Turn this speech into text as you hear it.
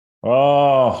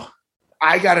Oh,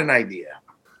 I got an idea.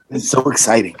 It's so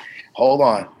exciting. Hold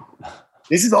on.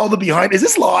 This is all the behind. Is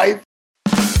this live?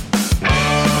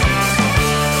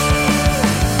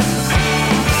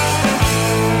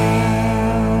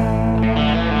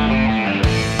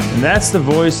 and that's the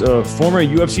voice of former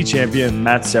UFC champion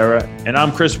Matt Serra. And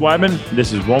I'm Chris Weidman.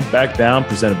 This is Won't Back Down,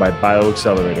 presented by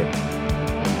BioAccelerator.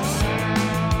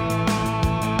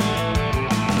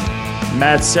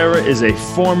 Matt Serra is a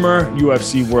former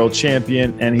UFC world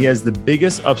champion, and he has the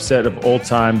biggest upset of all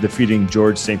time, defeating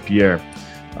George St. Pierre.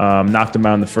 Knocked him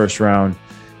out in the first round.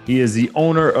 He is the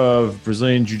owner of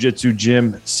Brazilian Jiu-Jitsu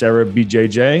gym Serra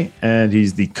BJJ, and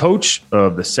he's the coach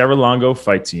of the Serra-Longo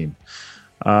fight team.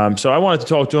 So I wanted to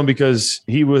talk to him because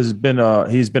he's been a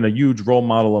huge role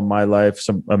model in my life,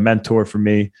 a mentor for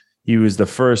me. He was the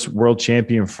first world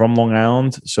champion from Long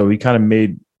Island, so he kind of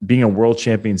made being a world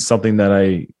champion something that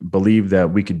I believe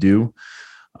that we could do.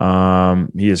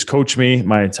 He has coached me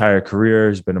my entire career.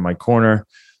 He's been in my corner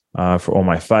for all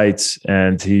my fights,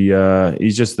 and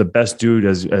he's just the best dude.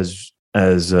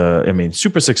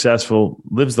 Super successful,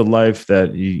 lives the life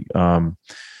that he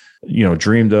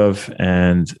dreamed of,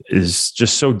 and is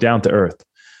just so down to earth.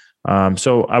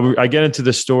 So I get into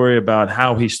the story about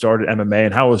how he started MMA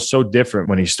and how it was so different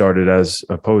when he started as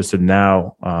opposed to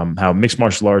now, how mixed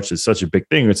martial arts is such a big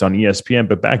thing. It's on ESPN,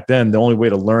 but back then the only way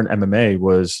to learn MMA it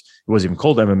wasn't even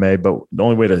called MMA, but the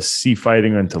only way to see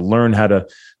fighting and to learn how to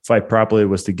fight properly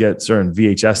was to get certain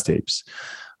VHS tapes.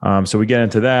 So we get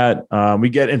into that. We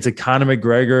get into Conor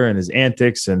McGregor and his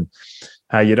antics and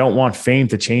how you don't want fame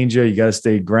to change you. You got to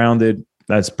stay grounded.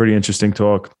 That's pretty interesting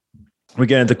talk. We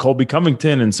get into Colby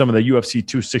Covington and some of the UFC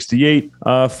 268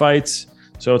 fights.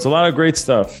 So it's a lot of great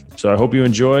stuff. So I hope you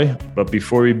enjoy. But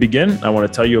before we begin, I want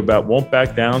to tell you about Won't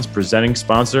Back Down's presenting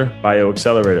sponsor,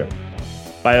 BioAccelerator.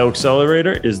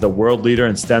 BioAccelerator is the world leader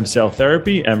in stem cell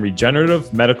therapy and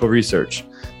regenerative medical research.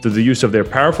 Through the use of their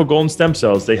powerful golden stem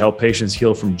cells, they help patients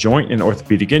heal from joint and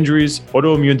orthopedic injuries,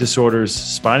 autoimmune disorders,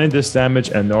 spine and disc damage,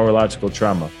 and neurological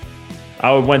trauma.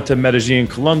 I went to Medellin,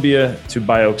 Colombia to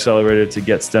BioAccelerator to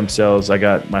get stem cells. I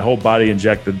got my whole body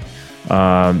injected.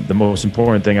 The most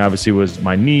important thing, obviously, was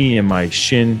my knee and my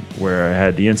shin, where I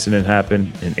had the incident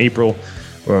happen in April,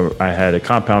 where I had a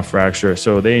compound fracture.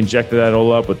 So they injected that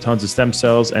all up with tons of stem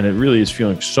cells, and it really is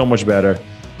feeling so much better.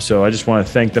 So I just want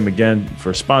to thank them again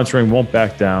for sponsoring Won't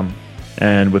Back Down.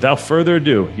 And without further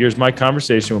ado, here's my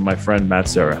conversation with my friend Matt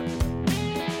Serra.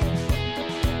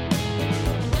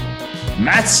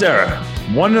 Matt Serra.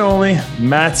 One and only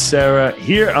Matt Serra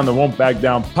here on the Won't Back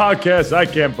Down podcast. I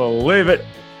can't believe it.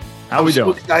 How we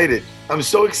doing? I'm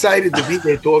so excited to be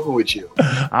there talking with you.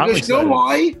 You know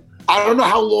why? I don't know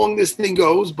how long this thing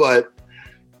goes, but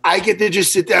I get to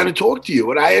just sit down and talk to you.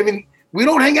 And we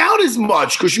don't hang out as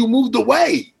much because you moved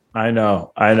away. I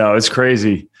know. It's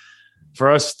crazy for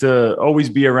us to always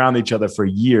be around each other for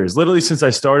years. Literally since I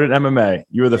started MMA,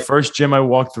 you were the first gym I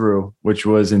walked through, which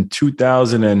was in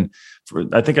 2000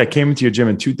 I think I came into your gym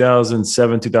in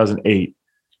 2007, 2008.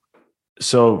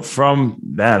 So from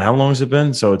that, how long has it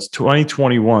been? So it's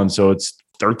 2021. So it's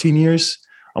 13 years,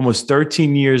 almost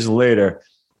 13 years later.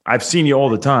 I've seen you all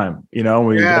the time, we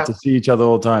get to see each other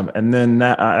all the time. And then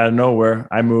out of nowhere,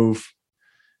 I move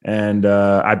and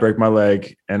I break my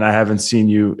leg and I haven't seen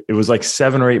you. It was like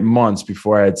 7 or 8 months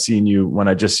before I had seen you when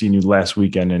I just seen you last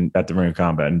weekend at the Ring of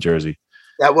Combat in Jersey.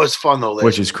 That was fun though.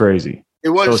 Which is crazy. It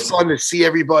was fun to see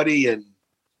everybody, and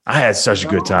I had such a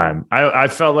good time. I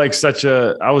felt like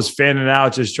I was fanning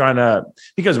out, just trying to,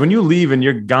 because when you leave and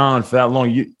you're gone for that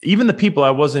long, even the people I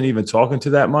wasn't even talking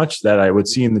to that much that I would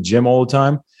see in the gym all the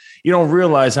time, you don't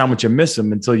realize how much you miss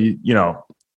them until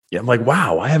I'm like,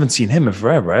 wow, I haven't seen him in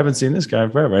forever. I haven't seen this guy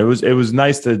in forever. It was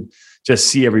nice to just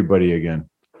see everybody again.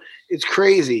 It's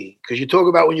crazy because you talk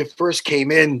about when you first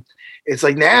came in, it's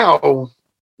like now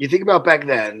you think about back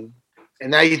then, and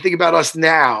now you think about us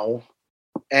now.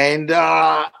 And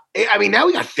now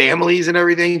we got families and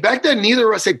everything. Back then, neither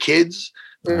of us had kids.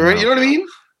 Right? You know what I mean?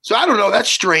 So I don't know. That's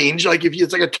strange. Like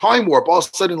it's like a time warp. All of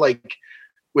a sudden, like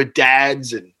with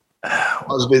dads and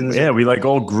husbands. Yeah, we like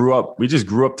all grew up. We just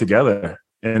grew up together.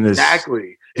 And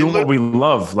exactly doing what we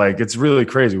love. Like it's really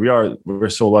crazy. We're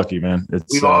so lucky, man.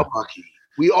 We are lucky.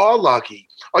 We are lucky.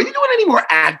 Are you doing any more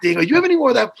acting? Or do you have any more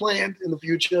of that planned in the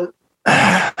future?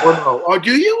 Or no? Or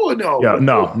do you or no? Yeah,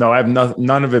 no. I have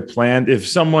none of it planned. If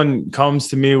someone comes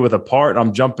to me with a part,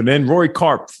 I'm jumping in. Rory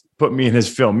Karp put me in his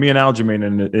film. Me and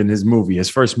Aljamain in his movie, his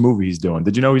first movie he's doing.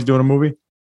 Did you know he's doing a movie?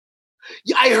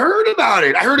 Yeah, I heard about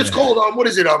it. I heard it's called what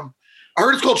is it? I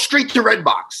heard it's called Straight to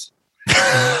Redbox.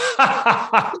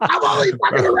 I'm only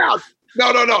fucking around.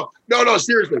 No.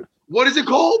 Seriously, what is it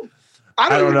called? I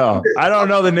don't know. I don't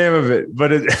know the name of it,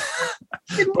 but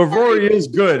but Rory is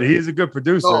good. He's a good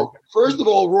producer. No, first of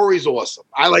all, Rory's awesome.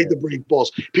 I like to break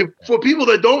balls. For people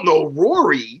that don't know,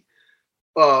 Rory,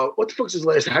 what the fuck's his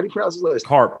last name? How do you pronounce his last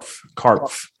name?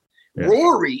 Karpf. Yeah.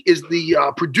 Rory is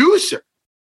the producer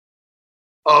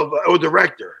or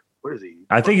director. What is he?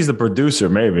 I think he's the producer,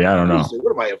 maybe. I don't know.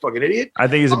 What am I, a fucking idiot? I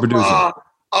think he's a producer.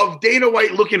 Of Dana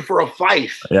White looking for a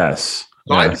Fife. Yes.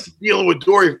 So I've been dealing with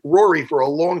Rory for a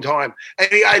long time.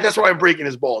 And that's why I'm breaking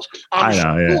his balls. I'm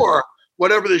sure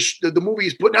whatever the movie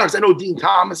he's putting out, because I know Dean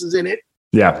Thomas is in it.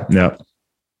 Yeah.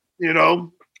 You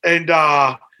know, and,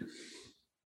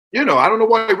 you know, I don't know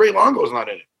why Ray Longo's not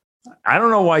in it. I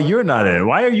don't know why you're not in it.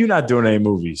 Why are you not doing any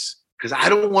movies? Because I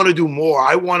don't want to do more.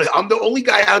 I'm the only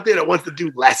guy out there that wants to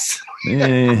do less.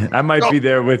 I might be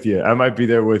there with you.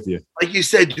 Like you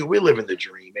said, dude, we're living the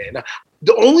dream, man.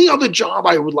 The only other job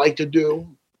I would like to do,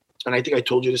 and I think I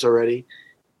told you this already,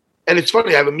 and it's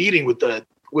funny, I have a meeting with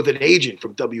an agent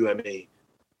from WME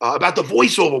about the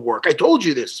voiceover work. I told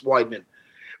you this, Weidman.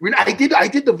 I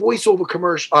did the voiceover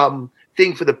commercial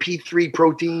thing for the P3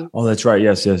 protein. Oh, that's right.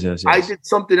 Yes. I did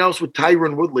something else with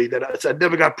Tyron Woodley that I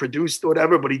never got produced or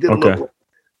whatever, but he did look.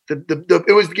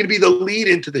 It was going to be the lead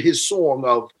into his song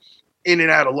of "In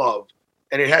and Out of Love,"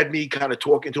 and it had me kind of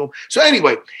talking to him. So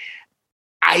anyway,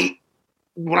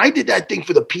 when I did that thing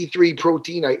for the P3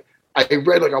 protein, I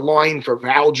read like a line for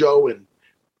Valjo and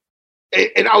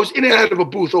I was in and out of a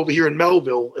booth over here in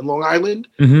Melville in Long Island,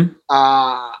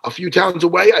 a few towns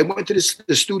away. I went to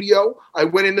the studio. I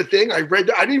went in the thing. I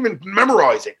didn't even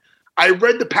memorize it. I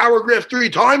read the paragraph 3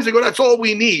 times. I go, that's all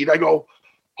we need. I go,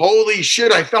 holy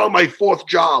shit, I found my 4th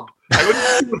job. I went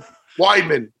to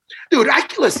Weidman. Dude,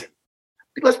 listen,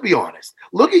 let's be honest.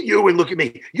 Look at you and look at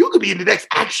me. You could be the next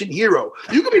action hero.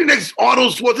 You could be the next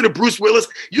Arnold Schwarzenegger, Bruce Willis.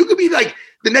 You could be like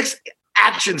the next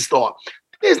action star.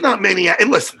 There's not many, and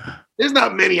listen, there's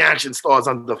not many action stars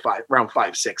under round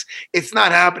 5-6. It's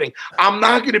not happening. I'm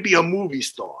not going to be a movie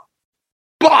star.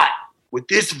 But with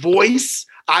this voice,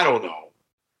 I don't know.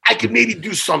 I could maybe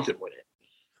do something with it.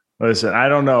 Listen, I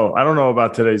don't know. I don't know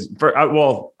about today's.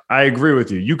 I agree with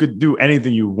you. You could do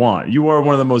anything you want. You are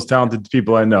one of the most talented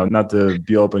people I know. Not to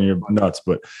be open your nuts,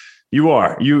 but you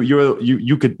are. You're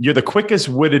the quickest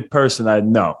witted person I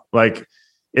know. Like,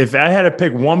 if I had to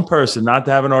pick one person not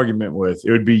to have an argument with,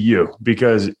 it would be you,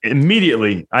 because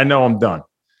immediately I know I'm done.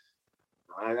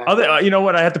 You know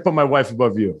what? I have to put my wife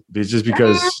above you. It's just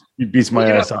because she beats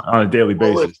my ass on a daily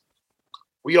basis.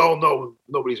 We all know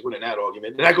nobody's winning that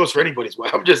argument. And that goes for anybody's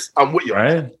wife. I'm with you.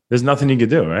 Right? There's nothing you can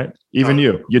do, right? Even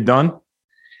you. You're done?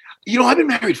 You know, I've been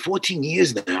married 14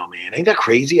 years now, man. Ain't that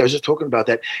crazy? I was just talking about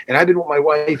that. And I've been with my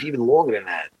wife even longer than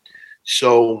that.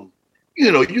 So, you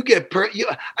know, you get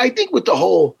I think with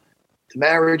the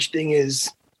marriage thing is,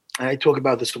 and I talk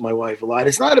about this with my wife a lot,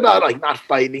 it's not about like not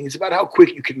fighting. It's about how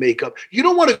quick you can make up. You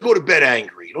don't want to go to bed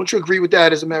angry. Don't you agree with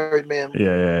that as a married man?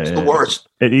 Yeah. It's the worst.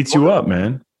 It eats you up,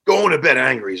 man. Going to bed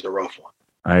angry is a rough one.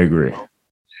 I agree. You know?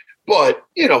 But,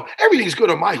 you know, everything's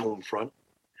good on my home front.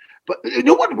 But you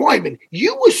know what, Wyman?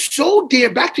 You were so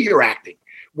damn, back to your acting.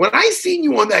 When I seen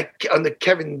you on the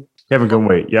Kevin can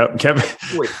wait. Yep. Kevin.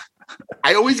 Wait.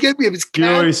 I always get me if it's you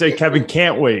always say Kevin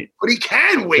can't wait. But he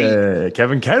can wait.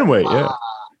 Kevin can wait, yeah.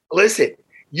 Listen,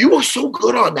 you were so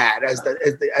good on that as the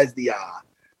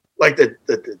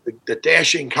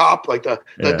dashing cop, like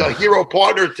the hero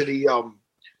partner to the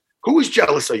who was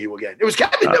jealous of you again? It was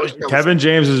Kevin that was jealous. Kevin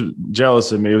James was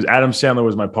jealous of me. It was Adam Sandler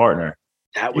was my partner.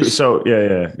 That was so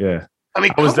yeah. I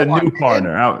mean, I was the new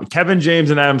partner. Kevin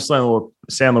James and Adam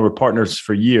Sandler were partners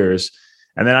for years.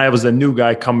 And then I was the new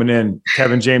guy coming in.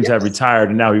 Kevin James had retired,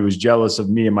 and now he was jealous of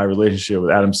me and my relationship with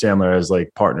Adam Sandler as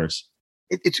like partners.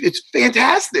 It's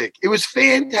fantastic. It was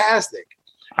fantastic.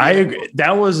 I agree.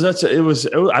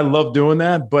 I love doing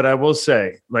that, but I will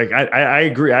say, like, I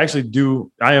agree. I actually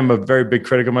do. I am a very big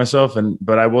critic of myself,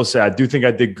 but I will say I do think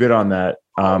I did good on that.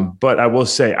 But I will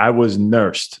say I was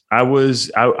nursed. I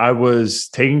was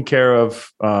taken care of.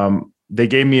 They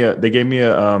gave me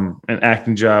an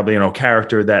acting job,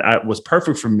 character that was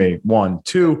perfect for me. 1,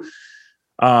 2.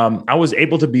 I was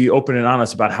able to be open and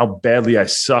honest about how badly I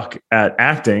suck at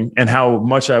acting and how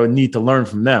much I would need to learn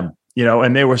from them.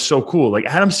 And they were so cool. Like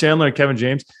Adam Sandler and Kevin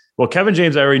James. Well, Kevin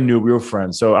James, I already knew, we were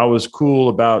friends. So I was cool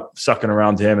about sucking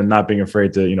around to him and not being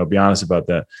afraid to, be honest about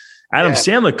that. Adam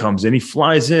Sandler comes in, he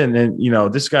flies in,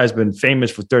 and, this guy's been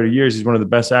famous for 30 years. He's one of the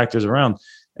best actors around.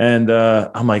 And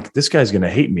I'm like, this guy's going to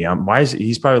hate me.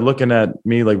 He's probably looking at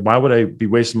me like, why would I be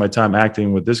wasting my time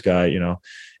acting with this guy,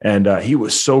 And he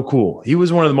was so cool. He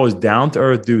was one of the most down to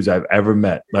earth dudes I've ever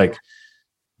met. Like,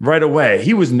 right away.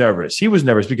 He was nervous. He was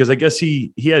nervous because I guess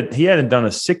he hadn't done a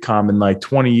sitcom in like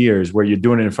 20 years where you're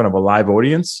doing it in front of a live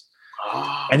audience.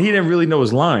 And he didn't really know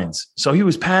his lines. So he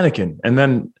was panicking. And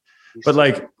then, but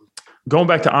like going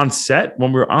back to on set,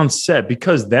 when we were on set,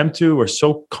 because them two are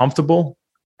so comfortable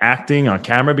acting on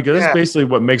camera, because that's basically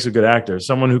what makes a good actor.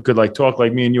 Someone who could like talk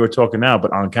like me and you are talking now,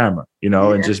 but on camera, you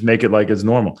know, and just make it like it's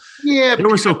normal. Yeah. They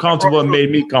were so comfortable and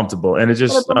made me comfortable. And it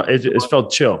just, it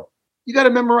felt chill. You got to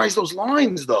memorize those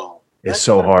lines though. It's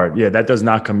so hard. Yeah. That does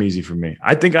not come easy for me.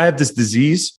 I think I have this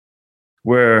disease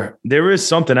where there is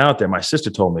something out there. My sister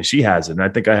told me she has it. And I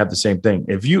think I have the same thing.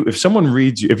 If someone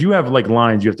reads you, if you have like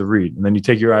lines you have to read and then you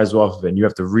take your eyes off of it and you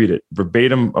have to read it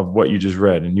verbatim of what you just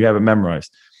read and you have it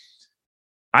memorized,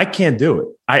 I can't do it.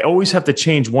 I always have to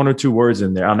change one or two words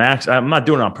in there on accident. I'm not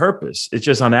doing it on purpose. It's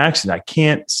just on accident. I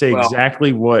can't say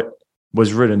exactly what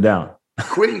was written down.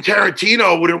 Quentin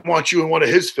Tarantino wouldn't want you in one of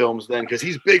his films then because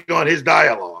he's big on his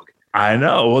dialogue. I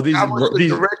know. Well, these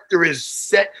director is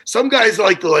set. Some guys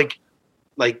like to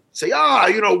say,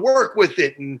 work with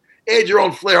it and add your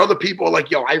own flair. Other people are like,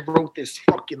 yo, I wrote this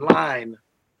fucking line.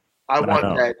 I want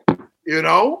that. You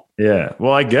know? Yeah.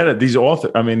 Well, I get it. These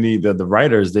authors, I mean, the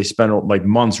writers, they spend like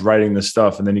months writing this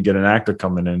stuff, and then you get an actor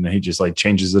coming in and he just like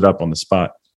changes it up on the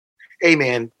spot. Hey,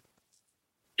 man,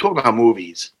 talk about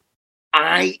movies.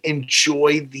 I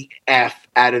enjoyed the F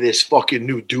out of this fucking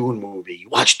new Dune movie. You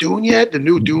watch Dune yet? The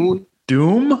new Dune?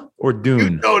 Doom or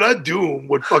Dune? No, not Doom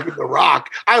with fucking The Rock.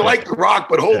 I like The Rock,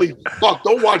 but holy fuck,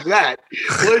 don't watch that.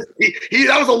 Listen,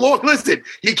 that was a long,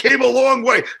 he came a long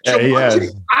way.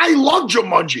 Jumanji, I love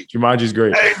Jumanji. Jumanji's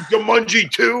great. And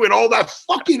Jumanji 2 and all that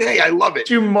fucking, I love it.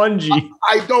 Jumanji.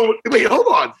 I don't, wait, hold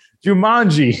on.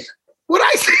 Jumanji. What'd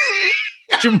I say?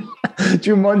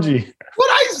 Jumanji.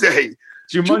 What'd I say?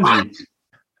 Jumanji.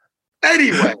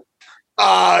 Anyway.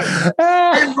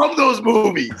 I love those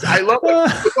movies. I love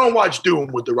it. But don't watch Doom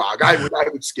with The Rock. I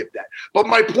would skip that. But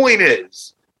my point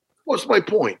is, what's my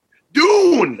point?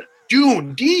 Dune,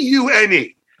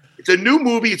 D-U-N-E. It's a new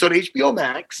movie. It's on HBO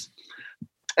Max.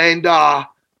 And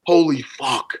holy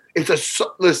fuck.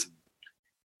 Listen,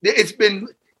 it's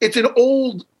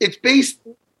based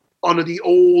on the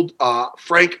old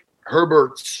Frank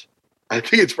Herbert's, I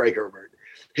think it's Frank Herbert,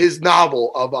 his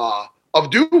novel of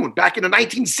Dune back in the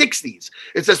 1960s.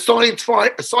 It's a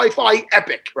sci-fi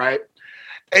epic, right?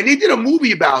 And they did a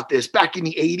movie about this back in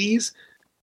the 80s,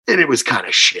 and it was kind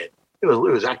of shit.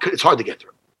 It's hard to get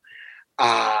through.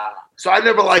 So I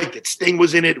never liked it. Sting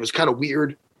was in it. It was kind of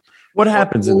weird. What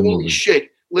happens in the movie? Holy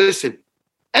shit. Listen,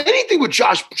 anything with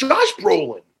Josh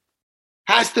Brolin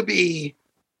has to be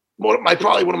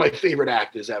probably one of my favorite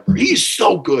actors ever. He's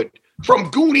so good. From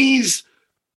Goonies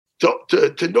to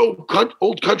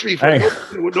Old Country for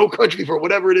No Country for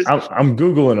whatever it is. I'm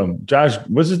Googling him. Josh,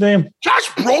 what's his name? Josh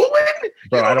Brolin?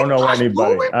 Bro, I don't know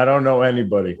anybody. Brolin? I don't know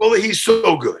anybody. Well, he's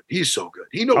so good. He's so good.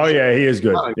 He knows. Oh, yeah, he is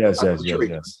good. Yes.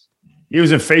 He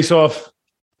was in Face Off.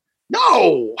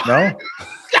 No.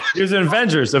 He was in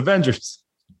Avengers.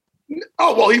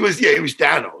 Oh, well, he was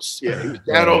Thanos. Yeah, he was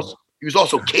Thanos. He was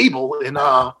also Cable in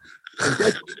But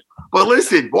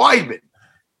listen, Weidman.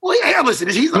 Well, yeah, listen.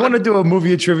 You want to do a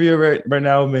movie of trivia right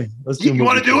now with me? Let's do. You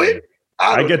want to do it?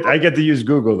 I get to use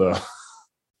Google though.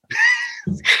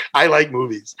 I like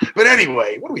movies, but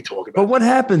anyway, what are we talking about? But what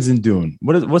happens in Dune?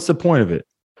 What's the point of it?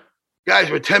 Guys,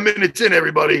 we're 10 minutes in.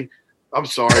 Everybody, I'm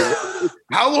sorry.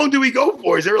 How long do we go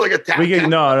for? Is there like a time? We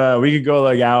could go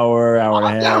like hour and a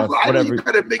half, whatever.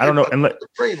 I don't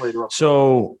know.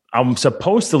 So I'm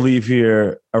supposed to leave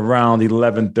here around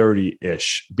 11:30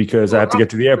 ish because I have to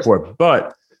get to the airport,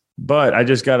 But I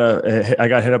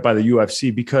got hit up by the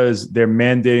UFC because they're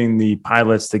mandating the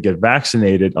pilots to get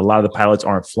vaccinated. A lot of the pilots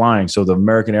aren't flying. So the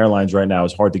American Airlines right now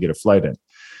is hard to get a flight in.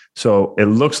 So it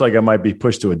looks like I might be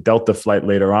pushed to a Delta flight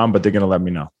later on, but they're going to let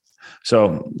me know.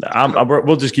 So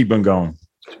we'll just keep on going.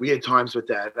 Weird times with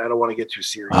that. I don't want to get too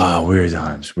serious. Weird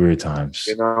times.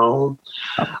 You know,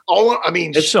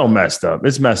 it's so messed up.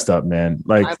 It's messed up, man.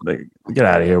 Like get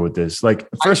out of here with this. Like,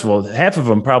 first of all, half of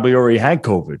them probably already had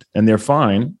COVID and they're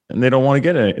fine, and they don't want to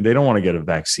get it. They don't want to get a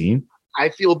vaccine. I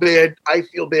feel bad.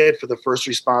 For the first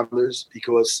responders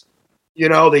because,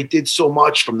 they did so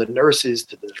much, from the nurses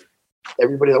to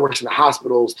everybody that works in the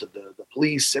hospitals to the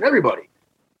police and everybody.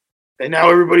 And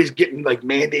now everybody's getting like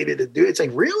mandated to do it. It's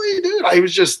like, really, dude? I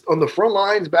was just on the front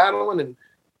lines battling, and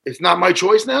it's not my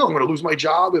choice now. I'm going to lose my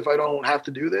job if I don't have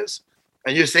to do this.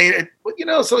 And you're saying it,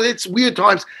 so it's weird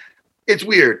times. It's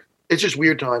weird. It's just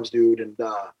weird times, dude. And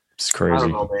it's crazy. I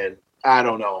don't know, man. I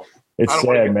don't know. It's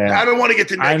sad, man. I don't want to get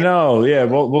to negative. I know. Yeah,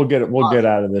 we'll get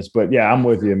out of this. But yeah, I'm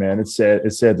with you, man. It's sad.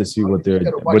 It's sad to see what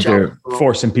they're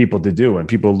forcing people to do, and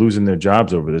people losing their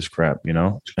jobs over this crap. You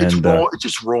know, it's wrong. It's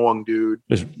just wrong, dude.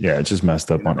 It's just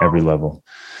messed up on every level.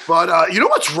 But you know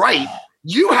what's right?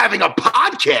 You having a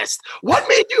podcast. What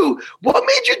made you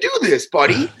do this,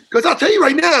 buddy? Because I'll tell you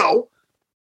right now.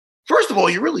 First of all,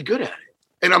 you're really good at it,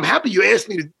 and I'm happy you asked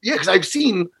me to. Yeah, because I've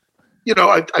seen.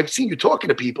 I've seen you talking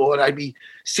to people, and I'd be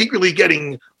secretly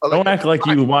getting. Don't act like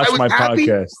you watch my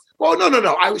podcast. Well,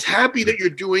 no. I was happy that you're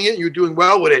doing it. And you're doing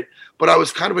well with it, but I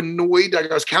was kind of annoyed. I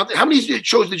was counting. How many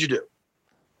shows did you do?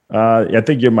 I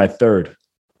think you're my third.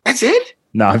 That's it?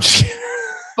 No, I'm just kidding.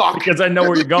 Fuck. Because I know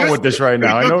where you're going with this right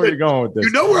now. I know where you're going with this.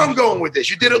 You know where I'm going with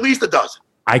this. You did at least a dozen.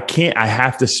 I can't. I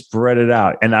have to spread it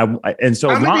out, and I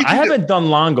haven't done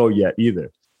Longo yet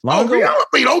either. Longo. Oh,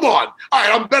 wait, hold on. All right,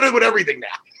 I'm better with everything now.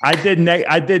 I did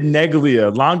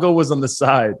Neglia. Longo was on the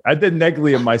side. I did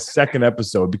Neglia my second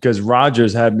episode because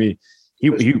Rogers had me.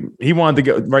 He wanted to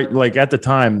go right. Like at the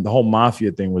time, the whole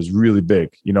mafia thing was really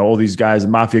big. You know, all these guys,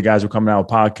 mafia guys, were coming out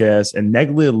with podcasts, and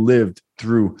Neglia lived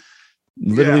through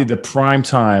literally the prime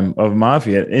time of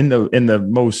mafia in the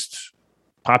most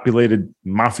populated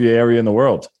mafia area in the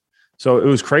world. So it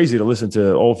was crazy to listen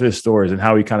to all of his stories and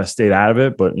how he kind of stayed out of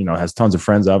it, but has tons of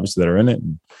friends obviously that are in it.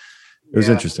 And it was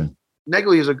interesting.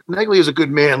 Neglia is a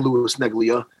good man, Louis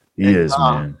Neglia. He is,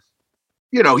 man.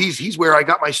 He's where I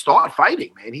got my start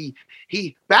fighting, man.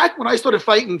 He back when I started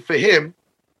fighting for him.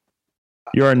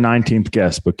 You're our 19th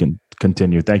guest, but can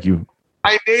continue. Thank you.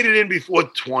 I made it in before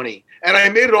 20, and I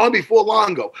made it on before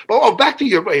Longo. But back to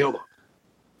your wait, hold on.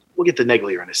 We'll get to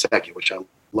Neglia in a second, which I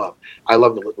love. I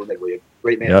love the little Neglia,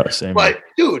 great man. Yeah, same. But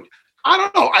dude, I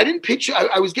don't know. I didn't picture.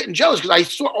 I was getting jealous because I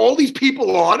saw all these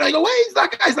people on. I go, hey,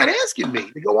 that guy's not asking me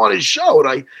to go on his show,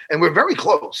 and we're very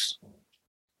close.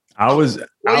 You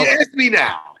asked me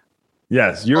now.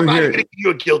 Yes, you're I'm here. not going to give you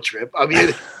a guilt trip. I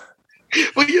mean,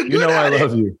 but you're good at it. I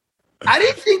love you. I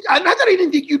didn't think. Not that I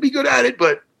didn't think you'd be good at it,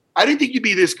 but I didn't think you'd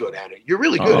be this good at it. You're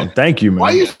really good. At it. Thank you, man.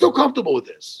 Why are you so comfortable with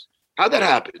this? How'd that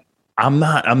happen? I'm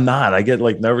not. I get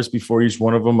nervous before each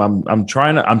one of them. I'm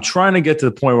trying to get to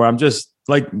the point where I'm just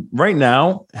like right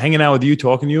now, hanging out with you,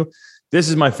 talking to you. This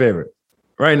is my favorite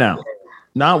right now.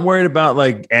 Not worried about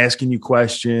asking you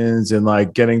questions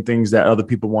and getting things that other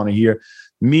people want to hear.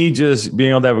 Me just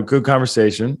being able to have a good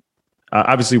conversation.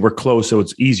 Obviously, we're close, so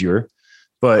it's easier.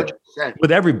 But 100%.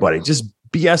 With everybody, just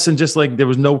BSing, just there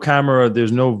was no camera,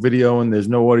 there's no video, and there's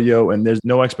no audio, and there's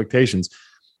no expectations.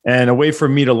 And a way for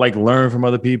me to learn from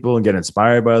other people and get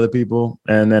inspired by other people.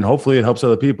 And then hopefully it helps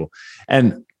other people.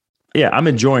 And yeah, I'm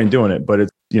enjoying doing it, but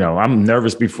it's, I'm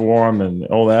nervous before them and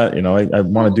all that, I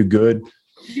want to do good.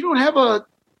 You don't have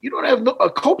a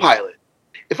co-pilot.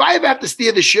 If I ever have to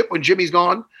steer the ship when Jimmy's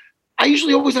gone, I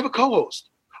usually always have a co-host.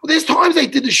 Well, there's times I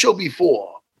did the show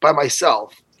before by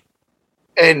myself.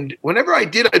 And whenever I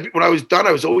did, when I was done,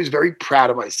 I was always very proud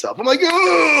of myself. I'm like,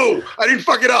 oh, I didn't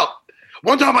fuck it up.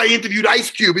 One time I interviewed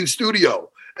Ice Cube in studio,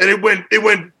 and it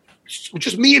went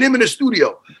just me and him in the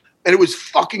studio, and it was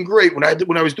fucking great when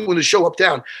I was doing the show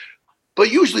uptown.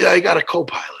 But usually I got a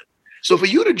co-pilot. So for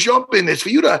you to jump in this, for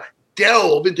you to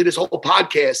delve into this whole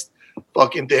podcast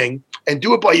fucking thing and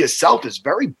do it by yourself is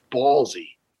very ballsy.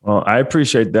 Well, I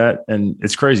appreciate that, and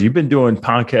it's crazy. You've been doing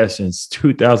podcasts since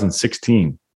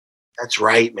 2016. That's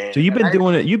right, man. So you've been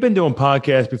doing it. You've been doing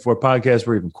podcasts before podcasts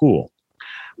were even cool.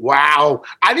 Wow.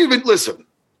 I didn't even listen.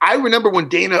 I remember when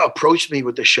Dana approached me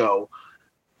with the show,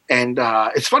 and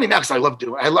it's funny now because I love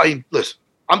doing it. Listen,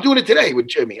 I'm doing it today with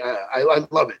Jimmy. I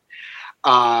love it.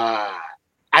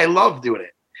 I love doing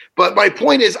it. But my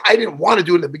point is, I didn't want to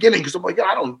do it in the beginning because I'm like,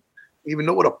 I don't even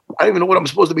know what I'm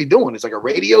supposed to be doing. It's like a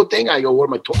radio thing. I go, what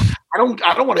am I talking? I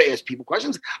don't want to ask people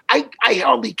questions. I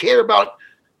hardly care about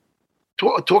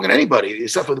talking to anybody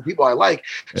except for the people I like.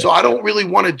 Yeah. So I don't really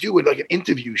want to do it like an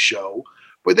interview show.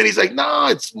 But then he's like, nah,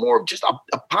 it's more of just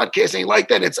a podcast ain't like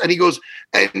that. And he goes,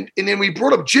 and then we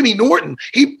brought up Jimmy Norton.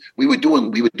 We were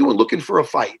doing Looking for a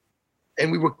Fight.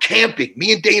 And we were camping.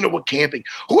 Me and Dana were camping.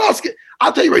 Who else?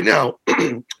 I'll tell you right now,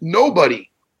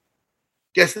 nobody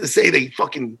gets to say they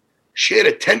fucking shared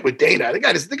a tent with Dana. The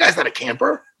guy's not a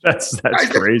camper. That's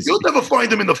crazy. You'll never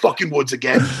find him in the fucking woods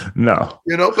again. No.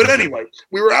 But anyway,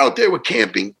 we were out there, we're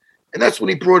camping, and that's when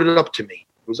he brought it up to me.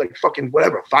 It was like fucking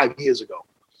whatever, 5 years ago.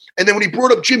 And then when he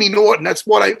brought up Jimmy Norton, that's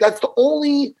the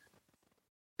only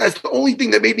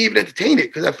thing that made me even entertain it.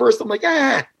 Because at first I'm like,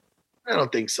 I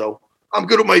don't think so. I'm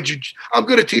good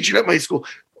at teaching at my school.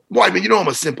 Why? I mean, I'm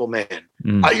a simple man.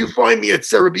 You find me at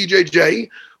Sarah BJJ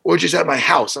or just at my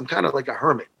house. I'm kind of like a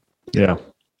hermit. Yeah.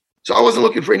 So I wasn't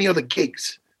looking for any other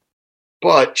gigs.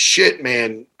 But shit,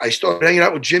 man, I started hanging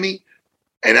out with Jimmy,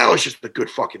 and that was just a good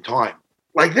fucking time.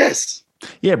 Like this.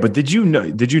 Yeah, but did you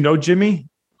know Jimmy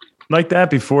like that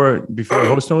before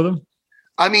hosting with him?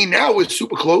 I mean, now we're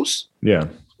super close. Yeah.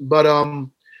 But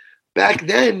back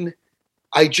then,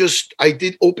 I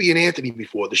did Opie and Anthony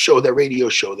before the show, that radio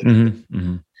show.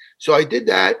 So I did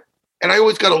that, and I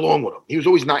always got along with him. He was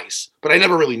always nice, but I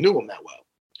never really knew him that well.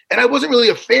 And I wasn't really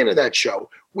a fan of that show,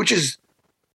 which is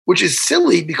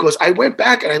silly because I went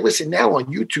back and I listen now on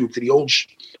YouTube to the old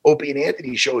Opie and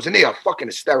Anthony shows, and they are fucking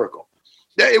hysterical.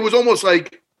 It was almost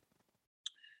like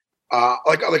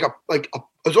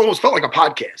it almost felt like a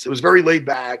podcast. It was very laid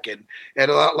back and had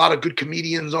a lot of good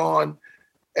comedians on.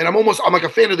 And I'm like a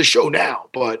fan of the show now,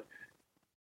 but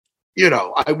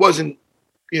I wasn't,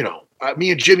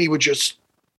 me and Jimmy were just,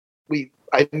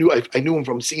 I knew him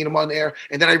from seeing him on there.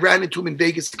 And then I ran into him in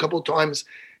Vegas a couple of times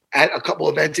at a couple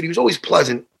of events, and he was always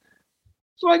pleasant.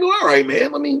 So I go, all right,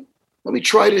 man, let me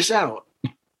try this out.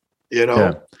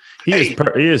 Yeah. He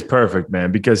is perfect,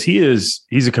 man, because he's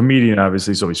a comedian,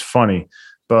 obviously, so he's funny,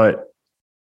 but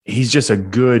he's just a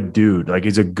good dude. Like,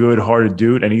 he's a good-hearted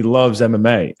dude, and he loves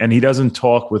MMA, and he doesn't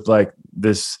talk with like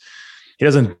this. He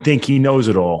doesn't think he knows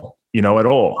it all, at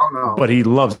all. Oh, no. But he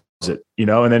loves it,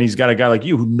 and then he's got a guy like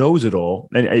you who knows it all,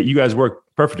 and you guys work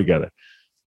perfect together.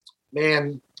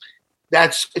 Man,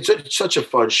 it's such a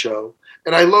fun show,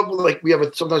 and I love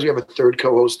sometimes we have a third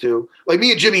co-host too. Like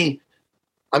me and Jimmy.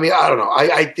 I mean, I don't know.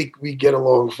 I think we get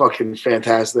along fucking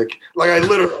fantastic. Like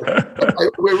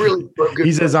we're good.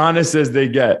 He's as honest as they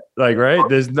get. Like, right?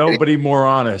 There's nobody more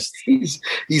honest. He's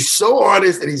so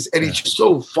honest, and he's just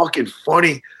so fucking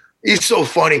funny. He's so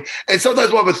funny. And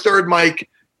sometimes we'll have a third mic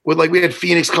with, like, we had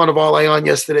Phoenix Carnivale on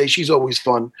yesterday. She's always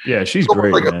fun. Yeah, she's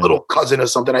great. Like man. A little cousin or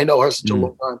something. I know her such a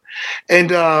long time.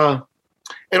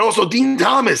 And also Dean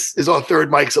Thomas is our third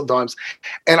mic sometimes.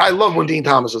 And I love when Dean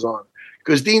Thomas is on.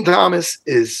 Because Dean Thomas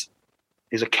is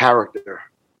a character.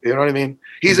 You know what I mean?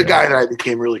 He's a guy that I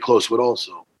became really close with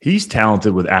also. He's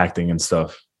talented with acting and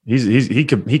stuff. He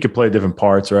could play different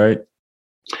parts, right?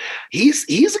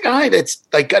 He's a guy that's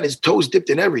like got his toes dipped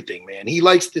in everything, man. He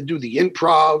likes to do the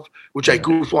improv, which I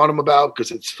goof on him about because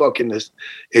it's fucking this.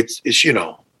 It's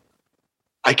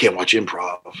I can't watch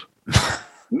improv.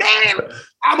 Man,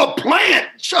 I'm a plant.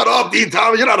 Shut up, Dean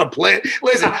Thomas. You're not a plant.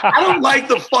 Listen, I don't like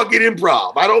the fucking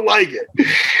improv. I don't like it.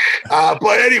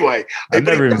 But anyway, I've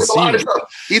never even seen it.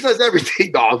 He does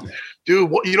everything, dog. Dude,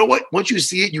 you know what? Once you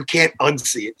see it, you can't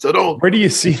unsee it. So don't. Where do you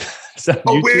see?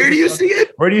 Where do you see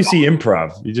it? Where do you see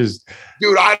improv? You just,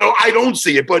 dude. I don't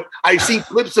see it, but I've seen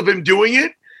clips of him doing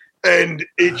it, and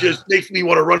it just makes me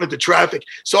want to run into traffic.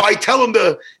 So I tell him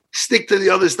to stick to the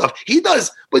other stuff. He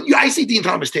does, but I see Dean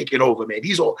Thomas taking over, man.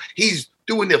 He's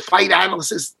doing the fight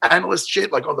analyst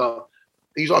shit, like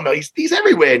he's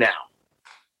everywhere now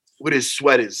with his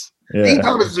sweaters. Yeah. Dean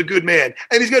Thomas is a good man,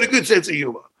 and he's got a good sense of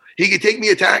humor. He can take me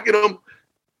attacking him,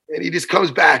 and he just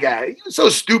comes back at it. He's so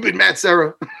stupid, Matt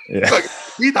Serra. Yeah. Like,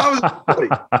 Dean Thomas is funny.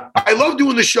 I love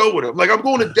doing the show with him. Like, I'm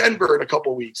going to Denver in a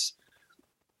couple of weeks.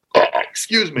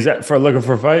 Excuse me. Is that for looking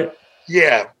for a fight?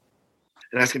 Yeah,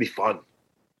 and that's gonna be fun.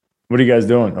 What are you guys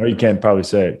doing? Oh, you can't probably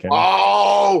say it.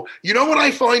 Oh, you know when I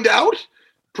find out?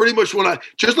 Pretty much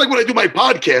just like when I do my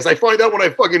podcast, I find out when I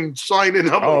fucking sign in.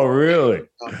 Oh, really?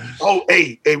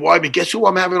 Hey, Wyman, guess who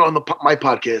I'm having on my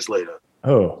podcast later?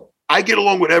 Oh. I get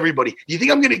along with everybody. Do you think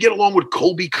I'm going to get along with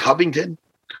Colby Covington?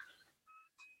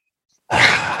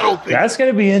 I don't think. That's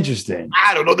going to be interesting.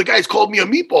 I don't know. The guy's called me a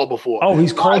meatball before. Oh,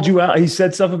 he's called you out. He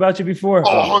said stuff about you before.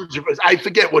 Oh, 100%. I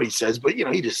forget what he says, but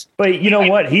he just. But you know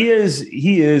what? He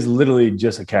is literally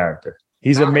just a character.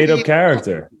 He's a made up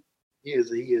character. He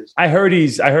is. I heard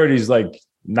he's like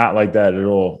not like that at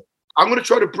all. I'm going to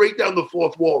try to break down the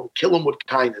fourth wall and kill him with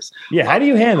kindness. Yeah. How do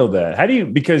you handle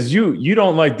that? Because you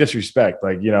don't like disrespect,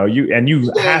 like, you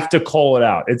have to call it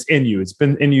out. It's in you. It's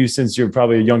been in you since you're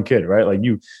probably a young kid, right? Like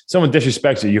someone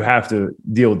disrespects you have to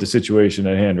deal with the situation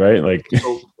at hand, right? Like,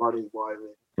 so funny, Wyman.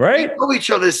 Right? We know each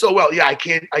other so well. Yeah, I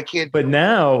can't. But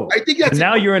now, I think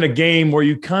now you're in a game where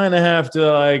you kind of have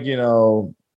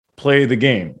to play the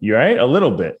game. You right? A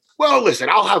little bit. Well, listen,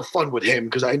 I'll have fun with him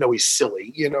because I know he's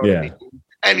silly. You know what I mean?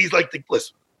 And he's like,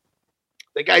 listen,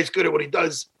 the guy's good at what he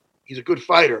does. He's a good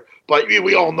fighter, but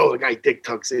we all know the guy dick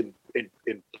tucks in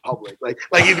public. Like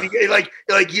he's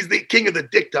the king of the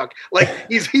dick tuck. Like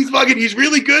he's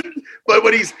really good, but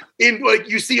when he's in, like,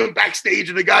 you see him backstage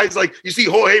and the guy's like, you see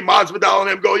Jorge Masvidal and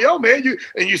him go, yo man,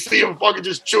 you see him fucking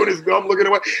just chewing his gum, looking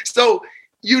away. So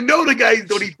the guys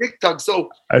don't eat dick tuck. So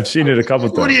I've seen it a couple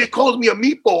times. When he calls me a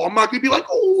meatball, I'm not gonna be like,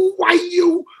 oh, why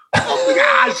you? Oh my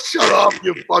God, shut up,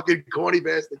 you fucking corny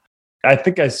bastard. I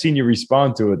think I seen you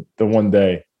respond to it the one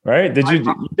day, right?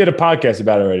 You did a podcast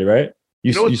about it already, right?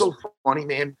 You know what's so funny,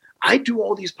 man? I do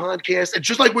all these podcasts, and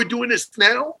just like we're doing this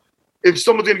now, if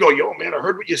someone's gonna go, yo, man, I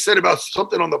heard what you said about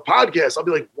something on the podcast, I'll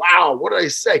be like, wow, what did I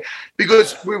say?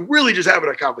 Because we're really just having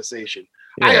a conversation.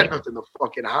 Yeah. I had nothing to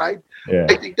fucking hide. Yeah.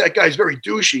 I think that guy's very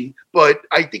douchey, but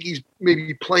I think he's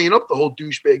maybe playing up the whole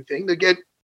douchebag thing to get.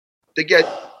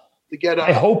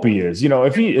 I hope he is. You know,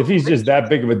 if he's just that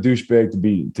big of a douchebag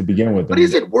to begin with. But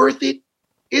is it worth it?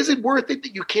 Is it worth it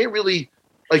that you can't really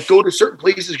like go to certain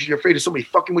places because you're afraid of somebody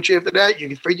fucking with you after that?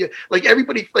 You're afraid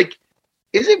everybody like.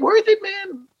 Is it worth it,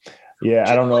 man? Yeah,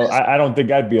 I don't know. I don't think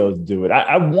I'd be able to do it.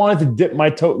 I wanted to dip my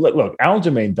toe. Look,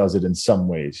 Aljamain does it in some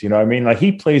ways. You know what I mean? Like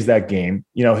he plays that game.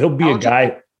 You know, he'll be a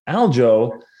guy.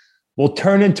 Aljo will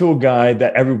turn into a guy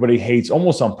that everybody hates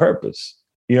almost on purpose.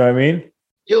 You know what I mean?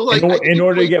 In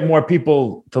order to get more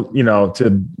people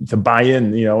to buy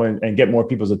in, and get more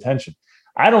people's attention.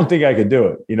 I don't think I could do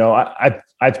it. You know,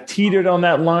 I've teetered on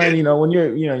that line. You know, when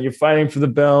you're fighting for the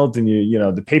belt and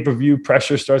the pay-per-view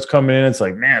pressure starts coming in. It's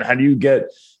like, man, how do you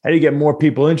get more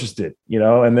people interested? You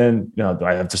know, and then do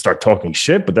I have to start talking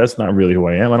shit? But that's not really who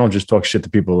I am. I don't just talk shit to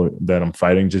people that I'm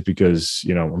fighting just because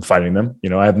I'm fighting them.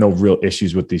 I have no real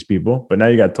issues with these people. But now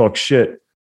you got to talk shit.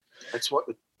 That's what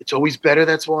it's always better.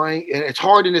 That's why, and it's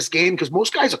hard in this game because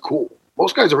most guys are cool.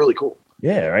 Most guys are really cool.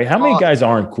 Yeah, right. How many guys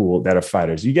aren't cool that are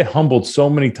fighters? You get humbled so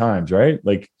many times, right?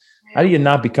 Like, how do you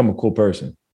not become a cool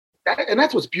person? And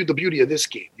that's what's the beauty of this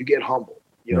game. You get humbled.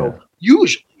 You know,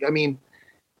 usually. I mean,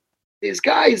 these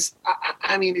guys.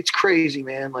 I mean, it's crazy,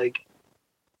 man. Like,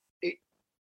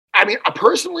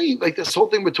 personally, like this whole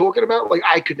thing we're talking about, like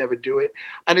I could never do it.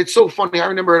 And it's so funny. I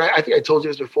remember, and I think I told you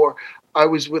this before. I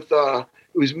was with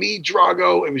it was me,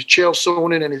 Drago, it was Chael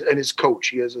Sonnen and his coach.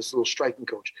 He has this little striking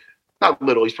coach. Not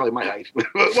little, he's probably my height.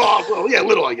 well, yeah,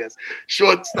 little, I guess.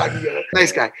 Short, stocky,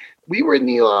 nice guy. We were in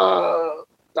the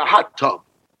hot tub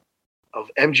of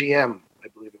MGM, I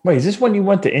believe. Wait, is this when you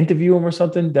went to interview him or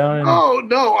something down in... Oh,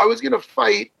 no, I was going to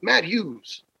fight Matt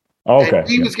Hughes. Oh, okay. And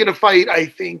he was going to fight, I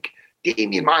think,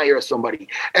 Damian Maia or somebody.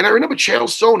 And I remember Chael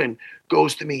Sonnen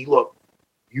goes to me, look,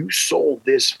 you sold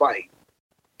this fight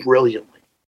brilliantly.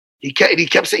 He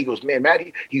kept saying, he goes, man, Matt,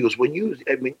 he goes,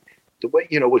 the way,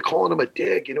 we're calling him a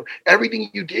dick,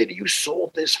 everything you did, you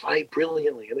sold this fight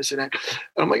brilliantly and this and that.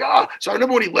 And I'm like, So I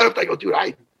remember when he left, I go, dude,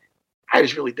 I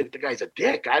just really think the guy's a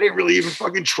dick. I didn't really even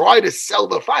fucking try to sell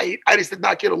the fight. I just did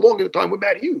not get along at the time with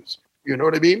Matt Hughes. You know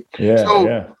what I mean? Yeah.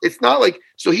 So it's not like,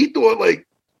 so he thought like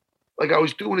I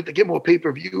was doing it to get more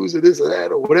pay-per-views or this or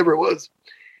that or whatever it was.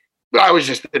 But I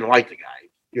didn't like the guy,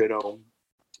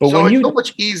 But so it's so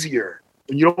much easier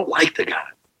when you don't like the guy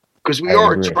because we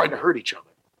are trying to hurt each other.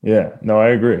 Yeah, no, I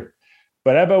agree.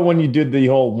 But how about when you did the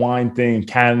whole wine thing in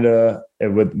Canada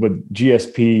with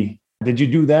GSP? Did you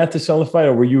do that to sell the fight,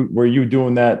 or were you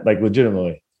doing that like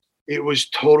legitimately? It was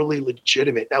totally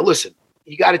legitimate. Now, listen,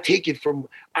 you got to take it from.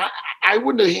 I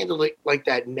wouldn't have handled it like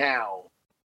that now.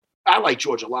 I like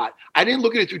George a lot. I didn't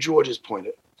look at it through George's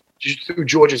through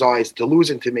George's eyes, to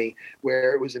losing to me,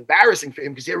 where it was embarrassing for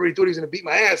him because everybody thought he was going to beat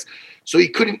my ass. So he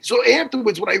couldn't. So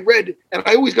afterwards, when I read, and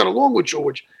I always got along with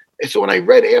George. And so when I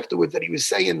read afterwards that he was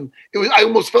saying I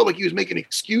almost felt like he was making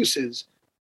excuses.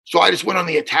 So I just went on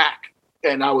the attack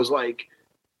and I was like,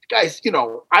 guys,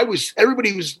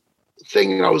 everybody was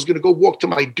thinking I was going to go walk to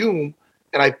my doom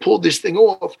and I pulled this thing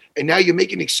off. And now you're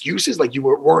making excuses like you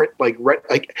weren't like,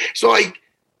 so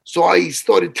I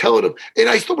started telling him.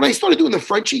 And when I started doing the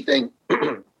Frenchie thing,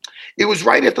 it was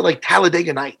right after like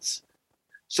Talladega Nights.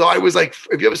 So I was like,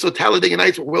 if you ever saw Talladega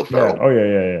Nights with Will Ferrell.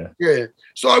 Yeah. Oh, yeah.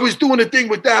 So I was doing a thing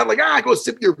with that, like, go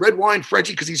sip your red wine,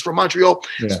 Frenchie, because he's from Montreal.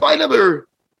 Yeah.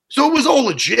 So it was all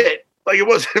legit. Like, it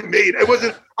wasn't made. I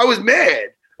was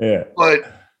mad. Yeah. But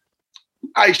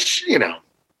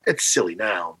it's silly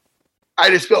now. I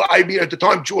just feel, at the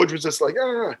time, George was just like,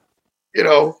 what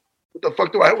the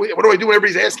fuck what do I do when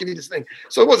everybody's asking me this thing?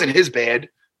 So it wasn't his bad.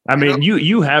 I mean,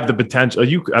 you have the potential.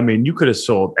 You could have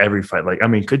sold every fight. Like, I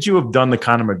mean, could you have done the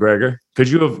Conor McGregor? Could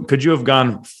you have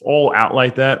gone all out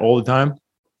like that all the time?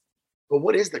 But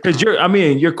what is the? Because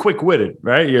you're quick witted,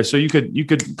 right? Yeah, so you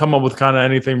could come up with kind of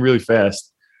anything really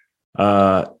fast.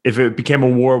 If it became a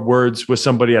war of words with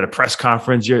somebody at a press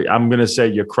conference, I'm gonna say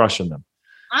you're crushing them.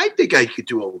 I think I could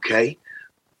do okay.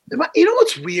 You know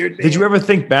what's weird, man? Did you ever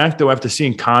think back, though, after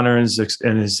seeing Conor and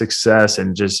his success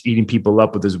and just eating people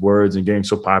up with his words and getting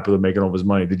so popular, making all his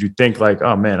money, did you think like,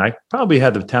 oh, man, I probably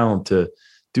had the talent to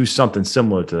do something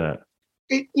similar to that?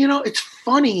 It's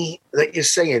funny that you're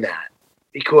saying that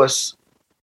because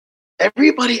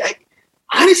everybody, I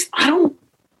don't,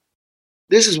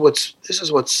 this is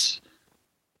what's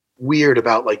weird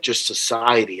about like just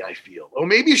society, I feel. Or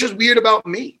maybe it's just weird about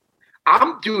me.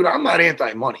 I'm not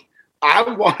anti-money. I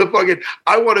want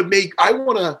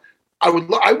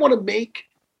to make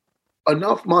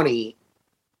enough money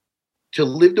to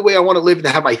live the way I want to live and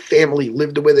to have my family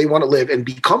live the way they want to live and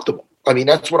be comfortable. I mean,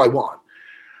 that's what I want.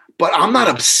 But I'm not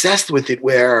obsessed with it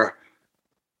where,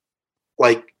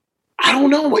 like, I don't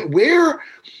know,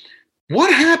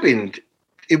 what happened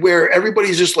where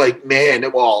everybody's just like,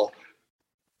 man, well,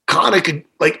 Conor,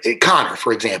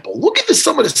 for example, look at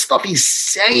some of the stuff he's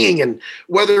saying, and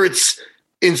whether it's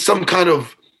in some kind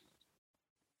of,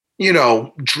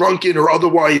 drunken or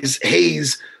otherwise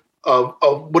haze of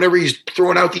whatever he's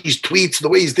throwing out these tweets, the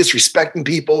way he's disrespecting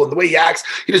people and the way he acts.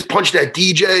 He just punched that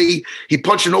DJ. He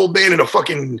punched an old man in a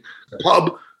fucking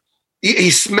pub.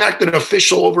 He smacked an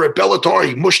official over at Bellator.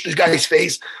 He mushed this guy's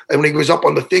face. And when he was up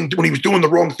on the thing, when he was doing the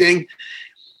wrong thing,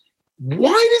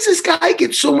 why does this guy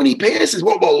get so many passes?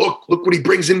 Well, look what he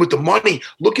brings in with the money.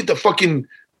 Look at the fucking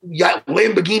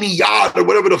Lamborghini yacht or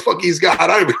whatever the fuck he's got. I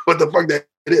don't know what the fuck that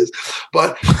is.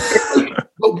 But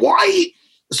why?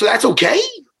 So that's okay?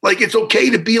 Like, it's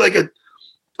okay to be like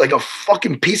a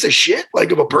fucking piece of shit,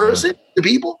 like, of a person to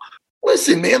people?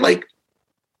 Listen, man, like,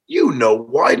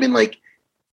 why? I mean, like,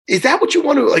 is that what you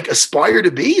want to, like, aspire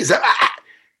to be? Is that,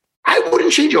 I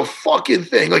wouldn't change a fucking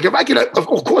thing. Like, if I could, of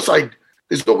course,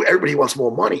 everybody wants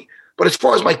more money. But as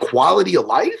far as my quality of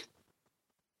life,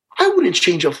 I wouldn't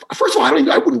change first of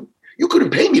all, you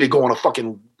couldn't pay me to go on a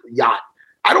fucking yacht.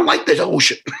 I don't like the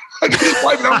ocean.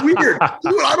 I'm weird.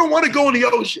 Dude, I don't want to go in the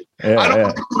ocean. I don't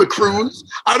want to go on a cruise.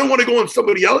 I don't want to go on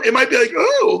somebody else. It might be like,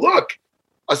 oh, look,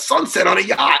 a sunset on a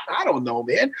yacht. I don't know,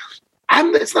 man.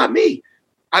 It's not me.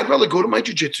 I'd rather go to my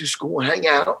jiu-jitsu school and hang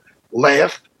out,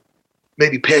 laugh,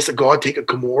 maybe pass a guard, take a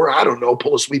Kimura, I don't know,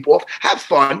 pull a sweep off, have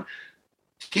fun,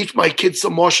 teach my kids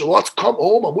some martial arts, come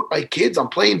home, I'm with my kids, I'm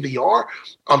playing VR,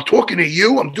 I'm talking to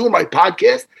you, I'm doing my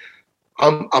podcast,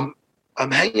 I'm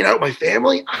hanging out with my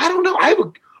family. I don't know. I have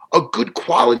a good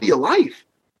quality of life.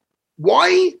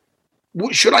 Why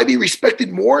should I be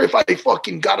respected more if I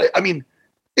fucking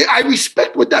I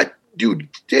respect what that dude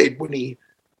did when he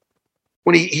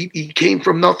came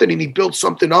from nothing and he built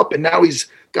something up and now he's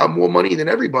got more money than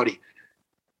everybody.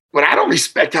 But I don't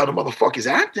respect how the motherfucker's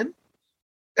acting.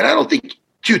 And I don't think,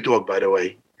 cute dog, by the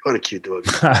way. What a cute dog.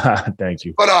 Thank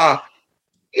you. But,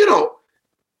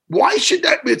 why should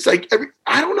that? It's like,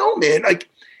 I don't know, man. Like,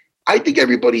 I think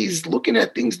everybody's looking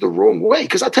at things the wrong way.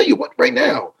 Because I'll tell you what, right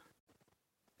now,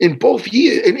 in both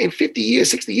years, in 50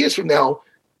 years, 60 years from now,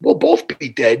 we'll both be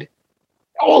dead.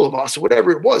 All of us, or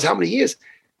whatever it was, how many years.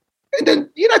 And then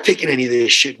you're not taking any of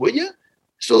this shit, will you?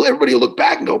 So everybody will look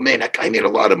back and go, man, that guy made a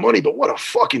lot of money, but what a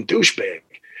fucking douchebag.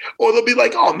 Or they'll be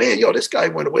like, oh, man, this guy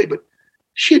went away, but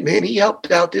shit, man, he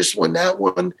helped out this one, that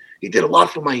one. He did a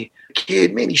lot for my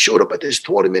kid. Man, he showed up at this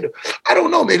tournament. I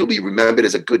don't know, man. He'll be remembered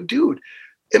as a good dude.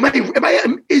 Is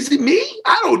it me?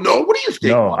 I don't know. What do you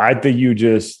think? No, I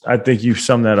think you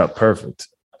summed that up perfect.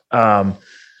 I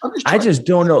just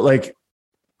don't know. Like,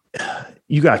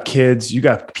 you got kids, you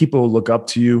got people who look up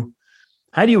to you.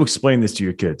 How do you explain this to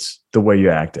your kids? The way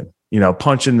you're acting,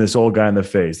 punching this old guy in the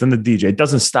face. Then the DJ, it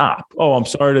doesn't stop. Oh, I'm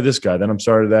sorry to this guy. Then I'm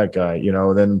sorry to that guy.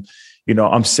 Then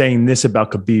I'm saying this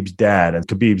about Khabib's dad and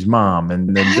Khabib's mom,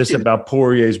 and then this about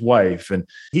Poirier's wife. And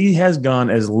he has gone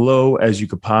as low as you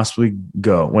could possibly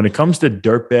go. When it comes to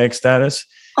dirtbag status,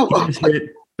 he has hit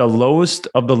the lowest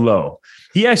of the low.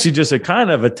 He actually just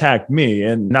kind of attacked me,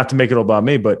 and not to make it all about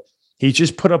me, but he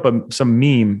just put up some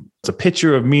meme. It's a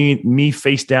picture of me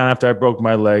face down after I broke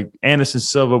my leg. Anderson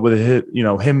Silva with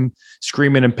him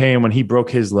screaming in pain when he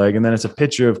broke his leg. And then it's a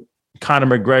picture of Conor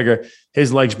McGregor,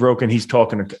 his leg's broken. He's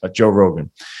talking to Joe Rogan.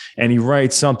 And he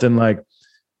writes something like,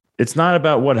 it's not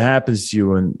about what happens to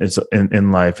you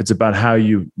in life. It's about how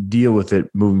you deal with it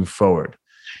moving forward.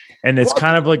 And it's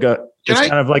kind of like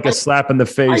a slap in the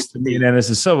face to me and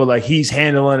Anderson Silva. Like, he's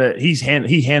handling it.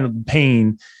 He handled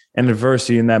pain and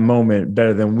adversity in that moment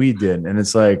better than we did. And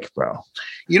it's like, bro.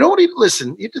 You know what?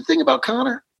 Listen, the thing about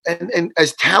Conor, and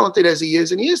as talented as he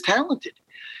is, and he is talented,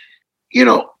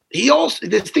 he also,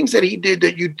 there's things that he did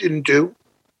that you didn't do.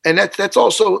 And that's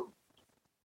also,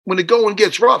 when the going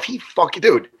gets rough,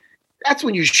 dude, that's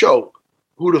when you show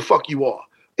who the fuck you are.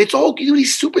 It's all,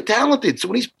 he's super talented. So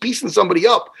when he's piecing somebody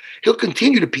up, he'll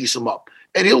continue to piece them up.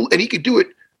 And he could do it.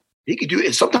 He could do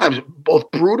it sometimes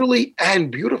both brutally and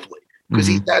beautifully. Because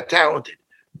he's that talented.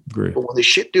 Great. But when the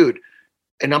shit, dude,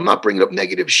 and I'm not bringing up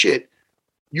negative shit,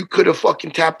 you could have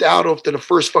fucking tapped out after the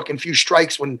first fucking few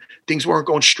strikes when things weren't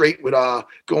going straight with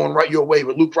going right your way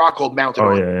with Luke Rockhold mounted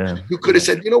on. Yeah. You could have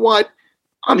said, you know what?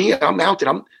 I'm here. I'm mounted.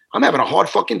 I'm having a hard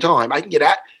fucking time. I can get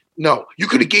at. No. You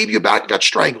could have gave you back and got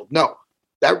strangled. No.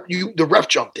 The ref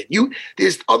jumped in.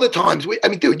 There's other times.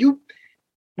 Dude,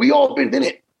 we all been in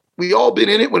it. We all been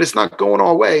in it when it's not going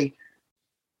our way.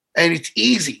 And it's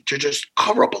easy to just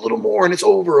cover up a little more and it's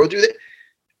over or do that.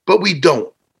 But we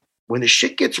don't. When the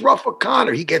shit gets rough for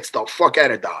Conor, he gets the fuck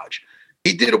out of Dodge.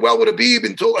 He did it well with Khabib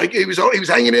until he was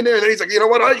hanging in there. And then he's like, you know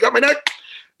what? You got my neck.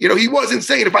 He wasn't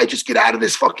saying, if I just get out of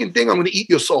this fucking thing, I'm going to eat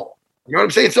your soul. You know what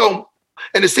I'm saying? So,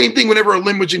 and the same thing whenever a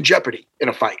limb was in jeopardy in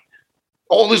a fight.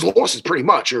 All his losses pretty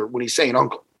much are when he's saying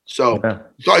uncle. So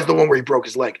besides the one where he broke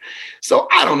his leg. So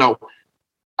I don't know.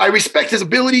 I respect his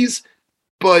abilities,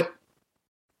 but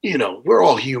we're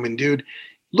all human, dude.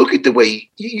 Look at the way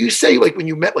you say, like when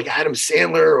you met like Adam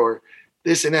Sandler or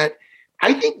this and that.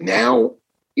 I think now,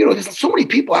 there's so many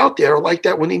people out there are like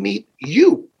that when they meet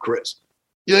you, Chris.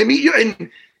 They meet you and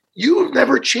you've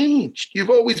never changed. You've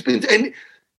always been. And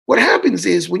what happens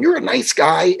is when you're a nice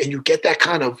guy and you get that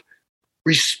kind of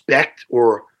respect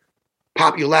or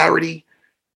popularity,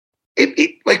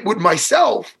 it like with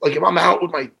myself, like if I'm out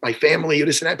with my family or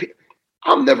this and that,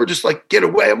 I'm never just like get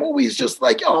away. I'm always just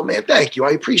like, oh man, thank you.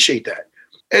 I appreciate that.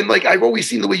 And like, I've always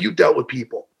seen the way you dealt with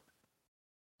people.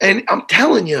 And I'm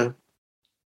telling you,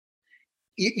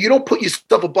 you don't put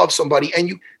yourself above somebody,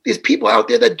 and there's people out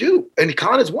there that do. And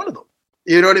Conor's one of them.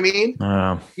 You know what I mean?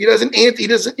 He doesn't,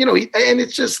 and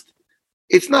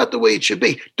it's not the way it should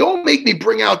be. Don't make me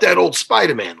bring out that old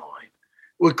Spider-Man line.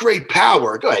 With great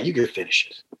power. Go ahead, you can finish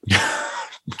it.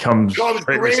 Comes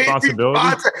great responsibility.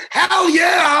 Hell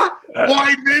yeah,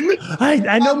 Weidman.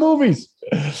 I know movies.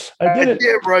 I did it.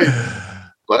 Yeah, right.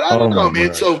 But I don't know, man.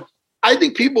 Gosh. So I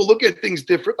think people look at things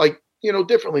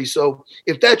differently. So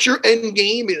if that's your end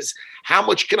game is how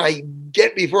much can I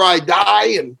get before I die,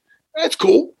 and that's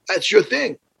cool. That's your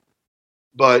thing.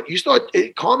 But you start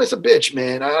calm as a bitch,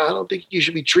 man. I don't think you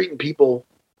should be treating people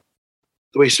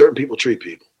the way certain people treat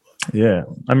people. Yeah.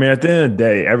 I mean, at the end of the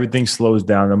day, everything slows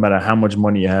down no matter how much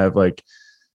money you have. Like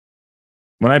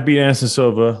when I beat Anderson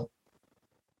Silva,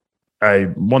 I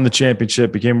won the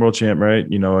championship, became world champ,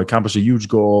 right? Accomplished a huge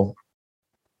goal,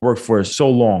 worked for it so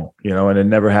long, and it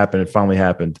never happened. It finally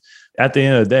happened. At the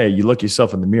end of the day, you look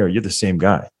yourself in the mirror, you're the same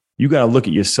guy. You got to look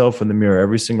at yourself in the mirror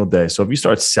every single day. So if you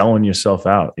start selling yourself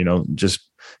out, just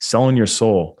selling your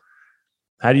soul,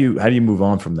 how do you move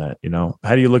on from that?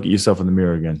 How do you look at yourself in the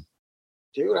mirror again?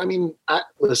 Dude, I mean,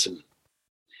 listen,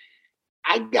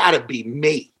 I gotta be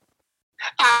me.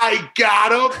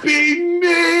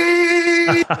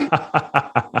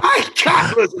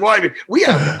 Listen, we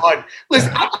have fun.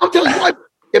 Listen, I'll tell you what,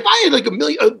 if I had like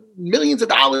millions of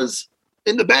dollars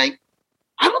in the bank,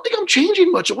 I don't think I'm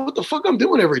changing much of what the fuck I'm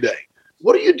doing every day.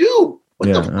 What do you do?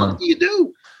 What the fuck do you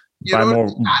do?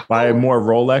 Buy more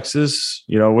Rolexes?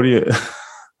 What do you...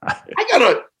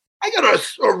 I got a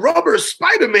rubber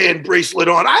Spider-Man bracelet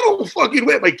on. I don't fucking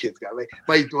wear. My kids got it.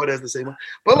 My daughter has the same one.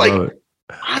 But like,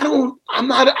 I don't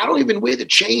even wear the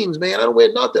chains, man. I don't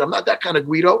wear nothing. I'm not that kind of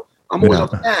Guido. I'm always on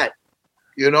that,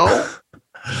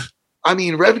 I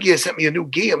mean, Rev Gear sent me a new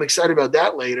gi. I'm excited about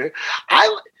that later.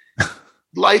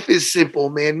 Life is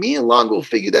simple, man. Me and Longo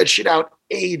figured that shit out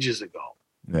ages ago.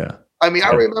 Yeah. I mean,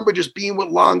 I remember just being with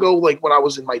Longo like when I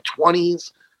was in my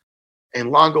 20s. And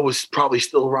Longo was probably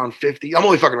still around 50. I'm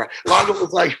only fucking around. Longo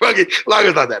was like,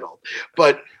 Longo's not that old.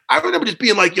 But I remember just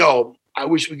being like, yo, I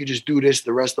wish we could just do this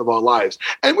the rest of our lives.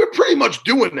 And we're pretty much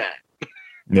doing that.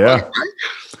 Yeah.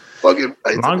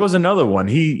 Longo's another one.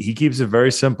 He keeps it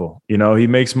very simple. He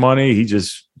makes money. He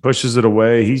just pushes it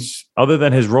away. He's, other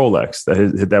than his Rolex,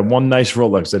 that one nice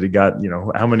Rolex that he got,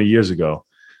 how many years ago.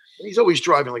 He's always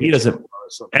driving like he doesn't, Jaguar or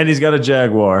something. And he's got a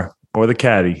Jaguar or the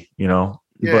Caddy,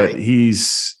 but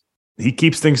he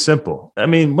keeps things simple. I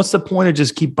mean, what's the point of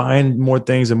just keep buying more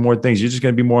things and more things? You're just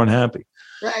going to be more unhappy.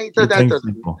 Right.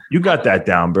 You got that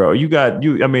down, bro. You got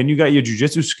your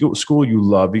jiu-jitsu school you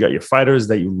love. You got your fighters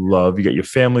that you love. You got your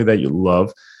family that you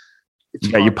love.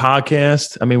 You got your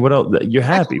podcast. I mean, what else? You're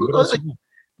happy. What else?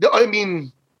 I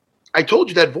mean, I told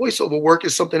you that voiceover work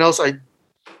is something else I'd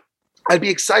be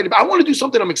excited about. I want to do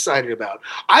something I'm excited about.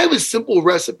 I have a simple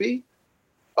recipe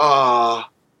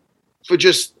for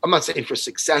just, I'm not saying for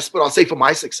success, but I'll say for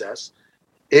my success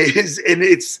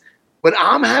when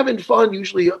I'm having fun,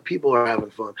 usually people are having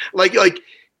fun. Like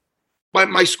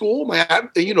my school, and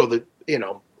the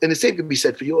same can be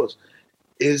said for yours,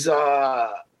 is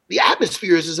the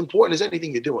atmosphere is as important as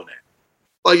anything you're doing there.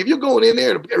 Like if you're going in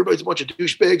there and everybody's a bunch of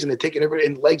douchebags and they're taking everybody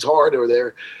in legs hard,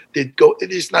 or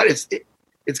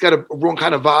it's got a wrong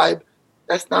kind of vibe.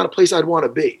 That's not a place I'd want to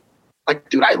be. Like,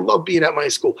 dude, I love being at my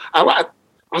school. I'll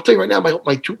tell you right now,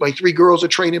 my 3 girls are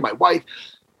training, my wife.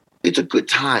 It's a good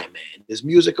time, man. There's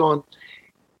music on.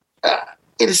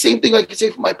 And the same thing I can say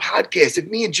for my podcast. If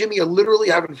me and Jimmy are literally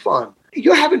having fun,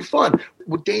 you're having fun.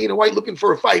 With Dana White looking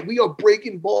for a fight, we are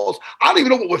breaking balls. I don't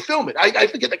even know what we're filming. I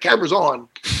forget the camera's on.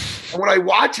 And when I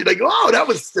watch it, I go, oh, that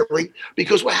was silly,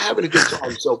 because we're having a good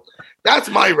time. So that's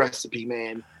my recipe,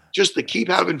 man. Just to keep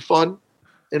having fun,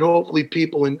 and hopefully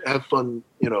people have fun,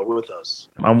 with us.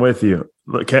 I'm with you.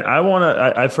 Look,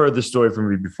 I've heard this story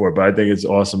from you before, but I think it's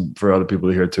awesome for other people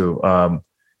to hear too.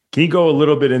 Can you go a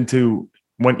little bit into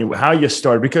how you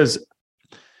started? Because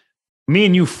me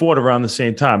and you fought around the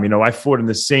same time. I fought in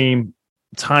the same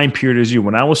time period as you.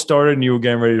 When I was started and you were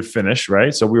getting ready to finish,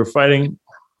 right? So we were fighting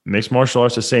mixed martial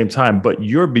arts at the same time, but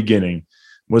your beginning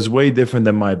was way different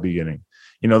than my beginning.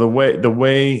 The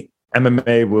way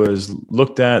MMA was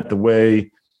looked at, the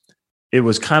way it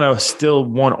was kind of still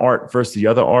one art versus the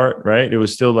other art, right? It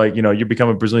was still like, you become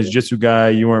a Brazilian Jiu-Jitsu guy.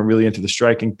 You weren't really into the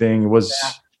striking thing.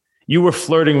 You were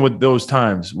flirting with those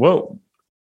times. What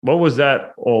was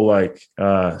that all like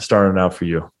starting out for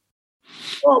you?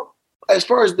 Well, as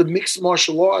far as the mixed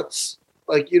martial arts,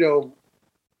 when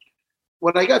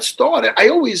I got started, I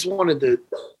always wanted to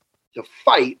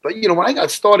fight. But, when I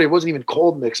got started, it wasn't even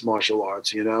called mixed martial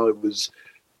arts.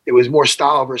 It was more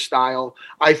style versus style.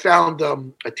 I found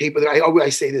a tape of I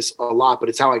say this a lot, but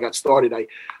it's how I got started.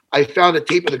 I found a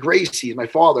tape of the Gracies. My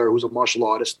father, who's a martial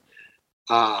artist,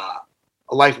 a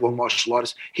lifelong martial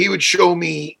artist, he showed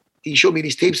me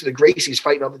these tapes of the Gracies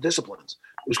fighting other disciplines.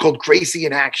 It was called Gracie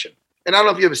in Action. And I don't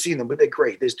know if you've ever seen them, but they're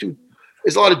great. There's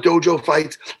a lot of dojo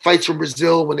fights from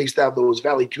Brazil when they used to have those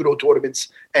Vale Tudo tournaments,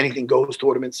 anything goes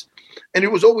tournaments. And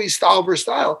it was always style versus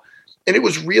style. And it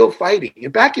was real fighting.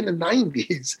 And back in the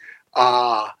 90s,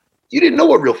 you didn't know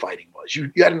what real fighting was.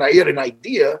 You had an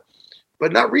idea,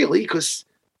 but not really, because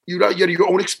you had your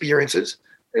own experiences.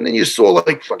 And then you saw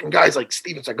like fucking guys like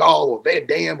Steven Seagal or Van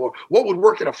Damme, or what would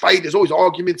work in a fight. There's always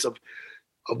arguments of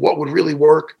what would really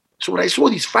work. So when I saw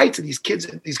these fights of these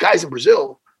guys in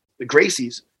Brazil, the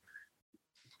Gracies,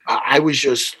 I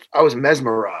was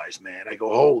mesmerized, man. I go,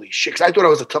 holy shit. 'Cause I thought I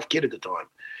was a tough kid at the time.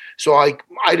 So I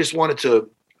just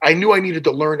I knew I needed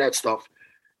to learn that stuff.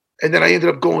 And then I ended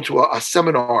up going to a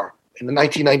seminar in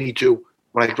 1992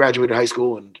 when I graduated high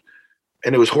school. And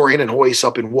it was Horian and Hoyce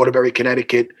up in Waterbury,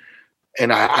 Connecticut.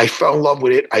 And I fell in love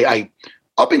with it. I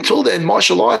up until then,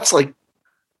 martial arts, like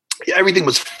everything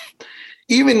was,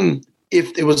 even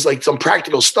if it was like some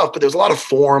practical stuff, but there's a lot of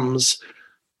forms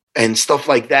and stuff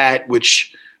like that,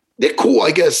 which they're cool,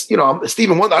 I guess.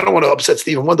 Stephen Wonder, I don't want to upset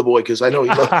Stephen Wonderboy because I know he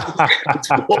loves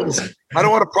forms. I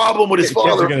don't want a problem with his father.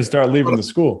 Kids are going to start leaving the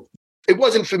school. It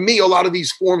wasn't for me, a lot of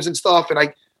these forms and stuff, and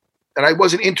I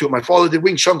wasn't into it. My father did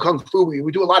Wing Chun Kung Fu. We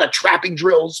would do a lot of trapping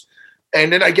drills,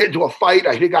 and then I get into a fight.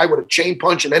 I hit a guy with a chain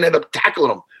punch and then end up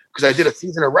tackling him because I did a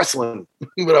season of wrestling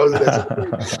when I was in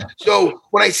that. So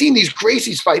when I seen these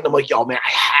Gracies fighting, I'm like, yo, man, I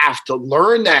have to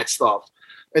learn that stuff.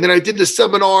 And then I did the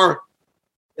seminar,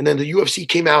 and then the UFC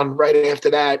came out, and right after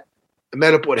that, I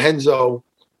met up with Renzo.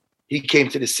 He came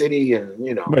to the city, and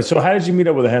Wait, so how did you meet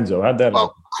up with Renzo? How'd that?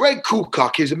 Well, Craig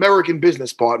Kukoc, his American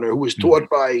business partner, who was taught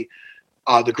by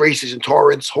the Gracies in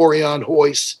Torrance, Horian,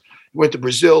 Hoyce. He went to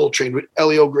Brazil, trained with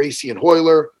Elio Gracie and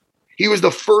Hoyler. He was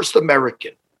the first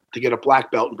American to get a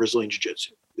black belt in Brazilian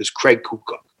Jiu-Jitsu. This Craig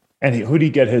Kukoc. And who did he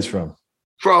get his from?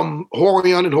 From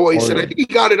Horian and Hoyce, and I think he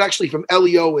got it actually from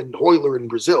Elio and Hoyler in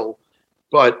Brazil,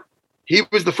 but he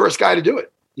was the first guy to do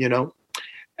it,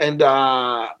 And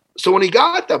so when he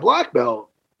got that black belt,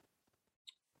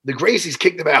 the Gracies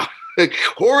kicked him out.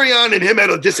 Horian and him had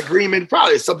a disagreement,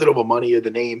 probably something over money or the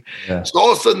name. Yeah. So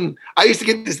all of a sudden, I used to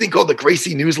get this thing called the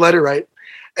Gracie newsletter, right?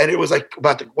 And it was like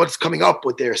about what's coming up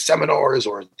with their seminars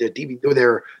or their DVD or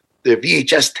their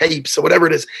VHS tapes or whatever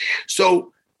it is.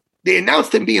 So they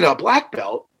announced him being a black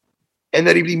belt and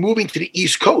that he'd be moving to the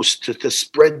East Coast to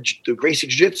spread the Gracie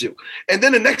Jiu-Jitsu. And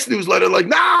then the next newsletter, like,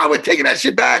 nah, we're taking that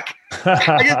shit back.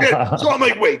 So I'm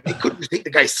like, wait, they couldn't just take the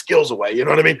guy's skills away. You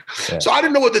know what I mean? Yeah. So I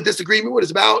didn't know what the disagreement was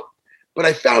about, but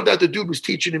I found out the dude was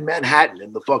teaching in Manhattan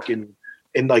in the fucking,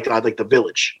 in like the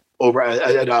village over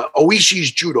at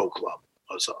Oishi's Judo Club,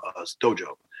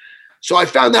 dojo. So I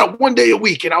found out one day a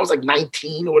week, and I was like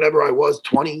 19 or whatever I was,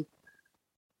 20.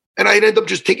 And I ended up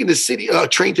just taking the city,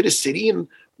 train to the city, and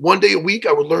one day a week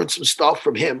I would learn some stuff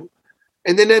from him.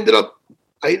 And then I ended up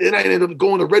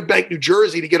going to Red Bank, New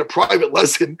Jersey to get a private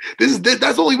lesson. That's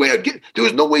the only way I'd get. There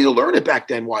was no way to learn it back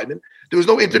then, Weidman. There was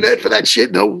no internet for that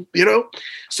shit. No,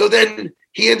 So then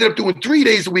he ended up doing 3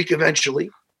 days a week eventually.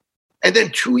 And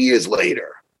then 2 years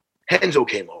later, Renzo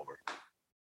came over.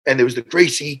 And there was the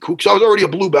Gracie Cook. So I was already a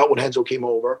blue belt when Renzo came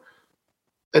over.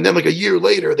 And then like a year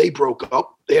later, they broke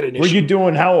up. They had an issue. Were you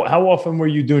doing, how often were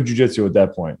you doing jiu-jitsu at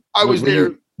that point? I was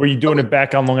there Were you doing it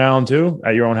back on Long Island too,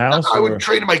 at your own house? I would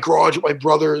train in my garage with my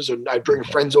brothers, and I'd bring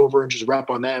friends over and just rap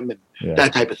on them and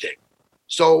that type of thing.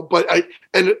 So, but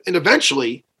and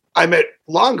eventually I met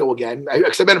Longo again. I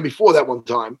met him before that one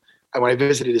time when I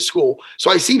visited his school.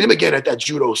 So I seen him again at that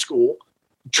judo school,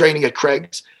 training at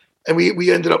Craig's, and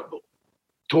we ended up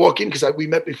talking because we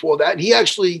met before that.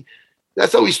 And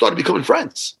that's how we started becoming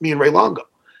friends, me and Ray Longo.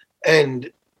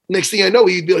 And next thing I know,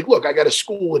 he'd be like, "Look, I got a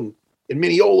school in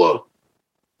Mineola."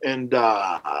 And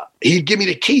he'd give me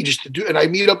the key just to do, and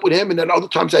I'd meet up with him. And then other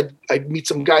times I'd meet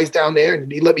some guys down there,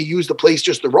 and he'd let me use the place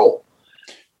just to roll.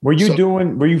 Were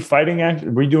you fighting?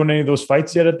 Were you doing any of those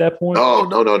fights yet at that point? No.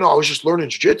 I was just learning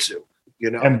jiu-jitsu, you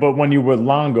know. But when you were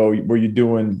Longo, were you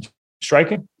doing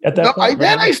striking at that point?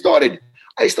 I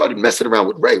started messing around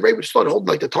with Ray. Ray would start holding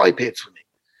like the tie pants for me.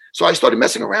 So I started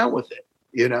messing around with it,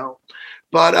 you know.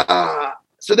 But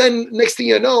so then next thing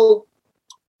you know,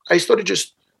 I started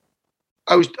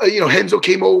Renzo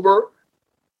came over,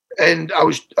 and I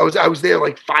was there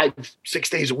like 5-6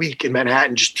 days a week in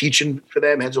Manhattan just teaching for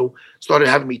them. Renzo started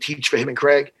having me teach for him and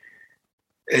Craig,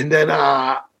 and then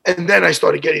I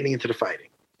started getting into the fighting,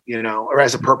 you know, or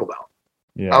as a purple belt.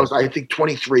 Yeah. I was, I think, 22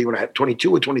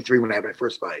 or 23 when I had my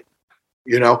first fight,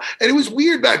 you know, and it was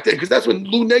weird back then because that's when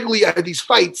Lou Negli had these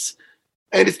fights,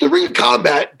 and it's the Ring of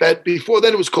Combat. But before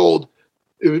then, it was called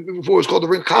the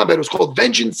Ring of Combat. It was called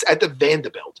Vengeance at the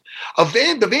Vanderbilt.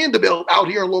 The Vanderbilt out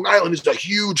here in Long Island is a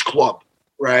huge club,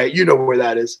 right? You know where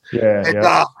that is. Yeah.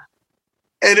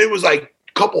 And it was like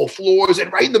a couple of floors,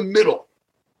 and right in the middle,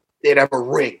 they'd have a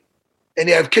ring. And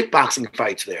they have kickboxing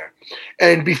fights there.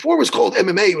 And before it was called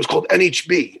MMA, it was called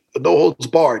NHB, no holds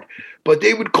barred. But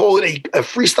they would call it a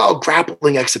freestyle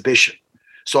grappling exhibition.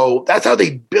 So that's how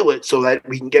they bill it, so that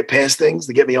we can get past things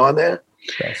to get me on there.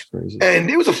 That's crazy.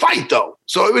 And it was a fight, though.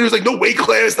 So it was like no weight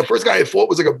class. The first guy I fought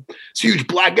was like a huge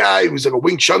black guy. He was like a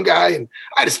Wing Chun guy. And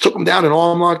I just took him down and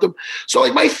arm locked him. So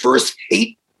like my first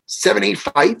 7-8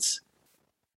 fights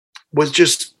was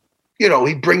just, you know,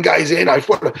 he'd bring guys in.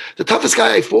 The toughest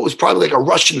guy I fought was probably like a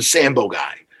Russian Sambo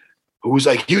guy who was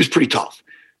he was pretty tough.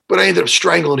 But I ended up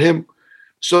strangling him.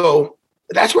 So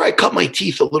that's where I cut my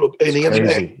teeth a little in the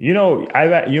MMA. You know, I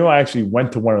actually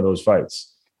went to one of those fights.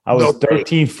 I was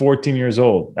 13, 14 years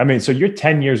old. I mean, so you're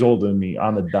 10 years older than me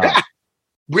on the dot.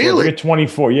 Really? So you're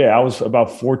 24. Yeah, I was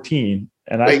about 14.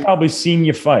 And I probably seen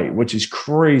you fight, which is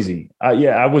crazy.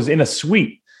 I was in a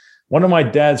suite. One of my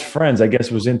dad's friends, I guess,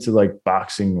 was into like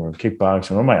boxing or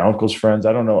kickboxing. One of my uncle's friends.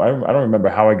 I don't know. I don't remember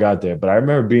how I got there, but I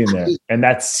remember being there. And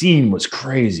that scene was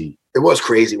crazy. It was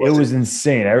crazy. It was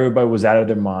insane. Everybody was out of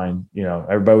their mind. You know,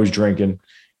 everybody was drinking,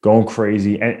 going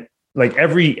crazy. And like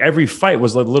every fight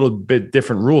was like a little bit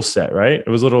different rule set, right? It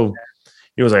was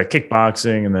like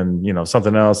kickboxing and then, you know,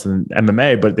 something else and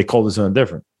MMA, but they called it something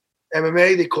different.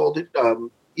 MMA, they called it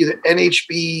either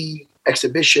NHB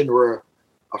exhibition or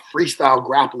a freestyle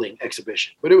grappling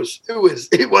exhibition. But it was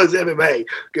MMA.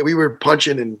 We were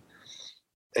punching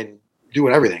and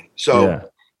doing everything. So,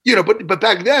 you know, but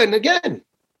back then, again,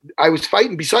 I was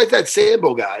fighting. Besides that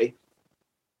Sambo guy,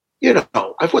 you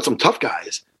know, I fought some tough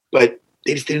guys, but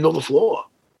they just didn't know the floor.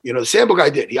 You know, the Sambo guy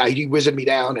did. He whizzed me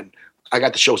down, and I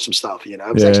got to show some stuff. You know,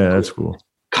 it was that's cool.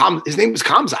 His name was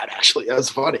Kamzat, actually. That was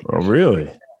funny. Oh,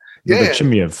 really? Yeah,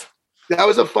 Chimiev. That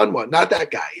was a fun one. Not that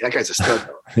guy. That guy's a stud.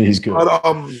 He's good.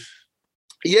 But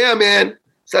yeah, man.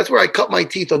 So that's where I cut my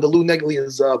teeth on the Lou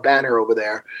Negli's banner over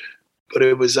there. But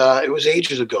it was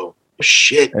ages ago.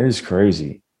 Shit, that is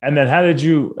crazy. And then how did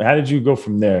you go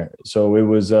from there? So it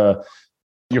was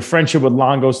your friendship with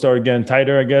Longo started getting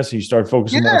tighter, I guess. You started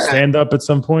focusing on stand-up at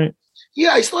some point? Yeah,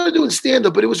 I started doing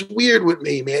stand-up, but it was weird with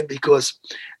me, man, because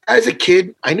as a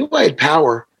kid, I knew I had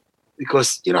power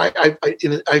because, you know,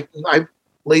 I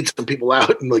laid some people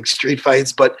out in like street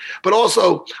fights, but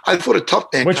also I fought a tough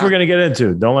man. Which we're gonna get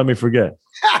into. Don't let me forget.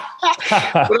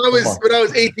 When I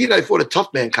was 18, I fought a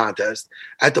tough man contest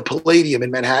at the Palladium in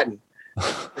Manhattan,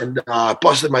 and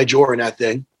busted my jaw in that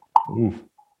thing. Ooh.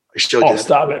 I showed you that.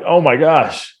 Stop it! Oh my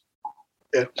gosh.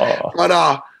 Yeah.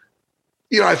 But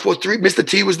you know, I fought 3. Mr.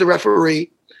 T was the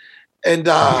referee, and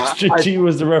Mr. T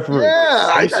was the referee.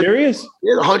 Yeah, are you serious?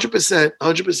 Yeah,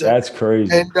 100%. That's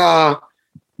crazy. And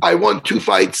I won 2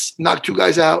 fights, knocked 2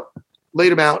 guys out,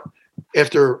 laid them out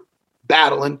after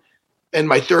battling. And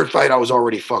my 3rd fight, I was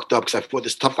already fucked up because I fought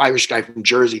this tough Irish guy from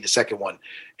Jersey, the 2nd one,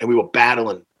 and we were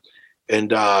battling.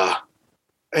 And I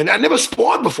never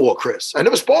sparred before, Chris. I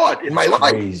never sparred in my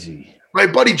life. Crazy. My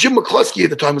buddy Jim McCluskey at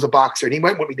the time was a boxer, and he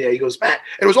went with me there. He goes, "Matt,"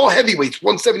 and it was all heavyweights,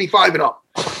 175 and up.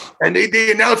 And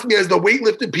they announced me as the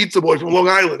weightlifting pizza boy from Long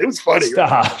Island. It was funny.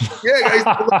 Stop. Yeah, I used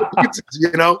to love pizzas,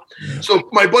 you know. So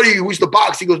my buddy who used to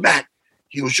box, he goes, "Matt,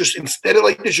 he was just, instead of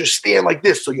like this, just stand like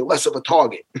this so you're less of a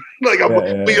target. But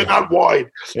you're not wide.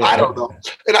 Yeah. I don't know.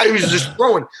 And I was just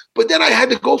throwing. But then I had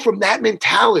to go from that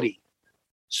mentality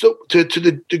to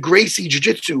the Gracie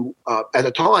Jiu-Jitsu at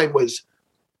the time was,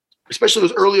 especially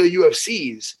those earlier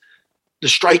UFCs, the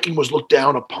striking was looked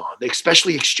down upon,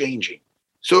 especially exchanging.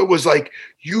 So it was like,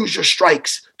 use your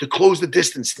strikes to close the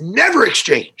distance. Never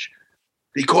exchange.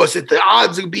 Because the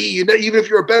odds would be, even if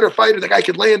you're a better fighter, the guy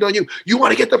could land on you. You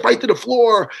want to get the fight to the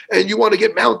floor and you want to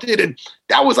get mounted. And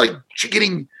that was like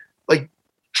getting like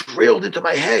drilled into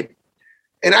my head.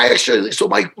 And I actually, so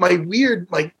my weird,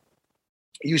 like,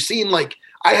 you seen, like,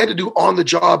 I had to do on the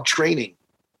job training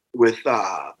with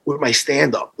my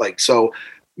stand up. Like, so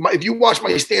if you watch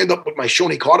my stand up with my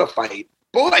Shoney Carter fight,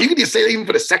 both, you could just say that even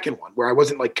for the second one where I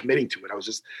wasn't like committing to it. I was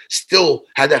just still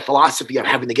had that philosophy of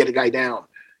having to get a guy down.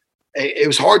 It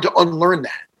was hard to unlearn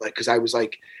that, like, because I was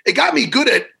like, it got me good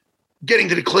at getting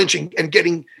to the clinching and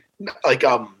getting like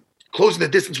closing the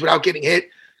distance without getting hit.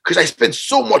 Because I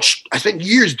spent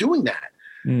years doing that.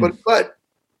 But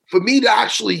for me to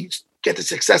actually get the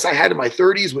success I had in my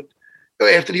 30s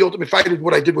after the Ultimate Fighter,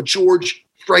 what I did with George,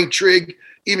 Frank Trigg,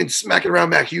 even smacking around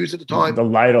Matt Hughes at the time. The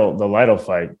Lytle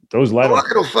fight. The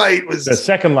Lytle fight was the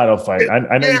second Lytle fight.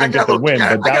 I know you didn't get the win,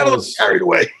 but that was carried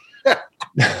away.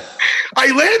 I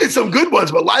landed some good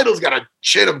ones, but Lytle's got a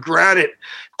chin of granite.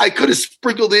 I could have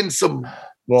sprinkled in some.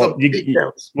 Well,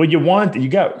 you want,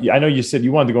 I know you said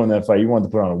you wanted to go in that fight. You wanted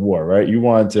to put on a war, right? You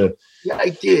wanted to. Yeah, I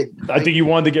did. I think you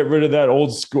wanted to get rid of that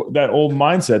old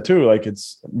mindset too. Like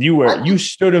you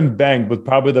stood and banged with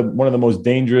probably one of the most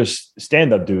dangerous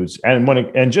stand-up dudes,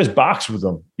 and just boxed with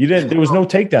them. You didn't. There was no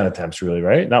takedown attempts, really,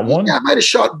 right? Not one. Yeah, I might have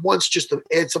shot once just to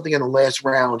add something in the last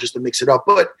round, just to mix it up.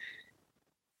 But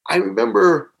I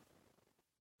remember.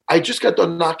 I just got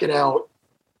done knocking out.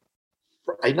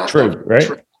 I knocked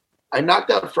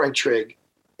out Frank Trigg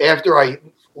after I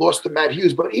lost to Matt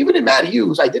Hughes. But even in Matt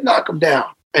Hughes, I did knock him down.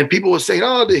 And people were saying,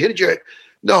 "Oh, they hit you."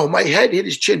 No, my head hit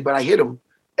his chin, but I hit him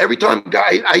every time.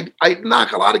 I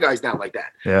knock a lot of guys down like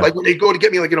that. Yeah. Like when they go to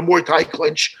get me, like in a Muay Thai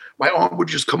clinch, my arm would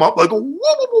just come up like, woo,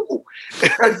 woo, woo, woo,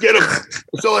 and I'd get him.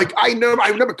 So like I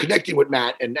remember connecting with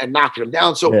Matt and knocking him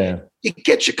down. So it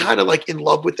gets you kind of like in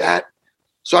love with that.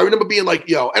 So I remember being like,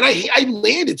 yo, and I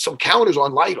landed some counters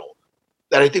on Lytle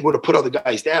that I think would have put other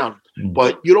guys down.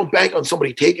 But you don't bank on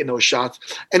somebody taking those shots.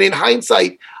 And in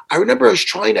hindsight, I remember I was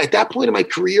trying to, at that point in my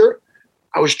career,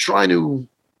 I was trying to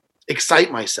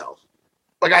excite myself.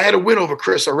 Like I had a win over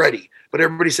Chris already, but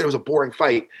everybody said it was a boring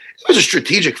fight. It was a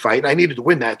strategic fight, and I needed to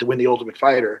win that to win the Ultimate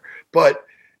Fighter. But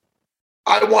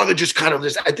I wanted to just kind of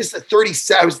at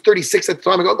 37, I was 36 at the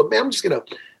time. I go, look, man, I'm just going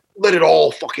to let it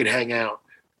all fucking hang out.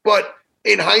 But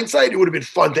in hindsight, it would have been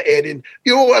fun to add in.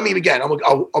 I mean, again,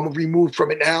 I'm removed from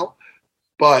it now,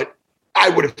 but I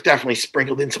would have definitely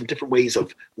sprinkled in some different ways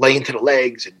of laying to the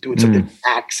legs and doing some different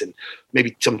acts and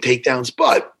maybe some takedowns.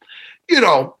 But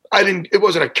it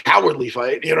wasn't a cowardly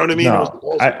fight. You know what I mean?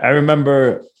 No, I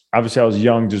remember. Obviously, I was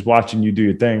young, just watching you do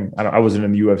your thing. I wasn't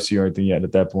in the UFC or anything yet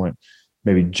at that point.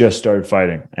 Maybe just started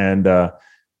fighting, and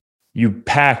you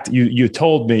packed. You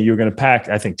told me you were going to pack,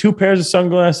 I think, 2 pairs of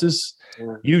sunglasses.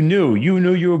 Yeah. You knew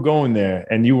you were going there,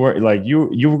 and you were like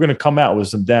you were going to come out with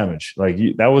some damage. Like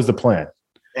that was the plan.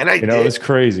 And I did. It's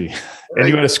crazy. And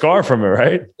you had a scar from it,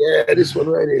 right? Yeah, this one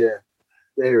right here.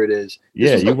 There it is.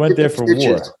 Yeah, you went there for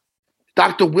war.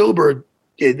 Dr. Wilbur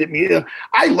did me.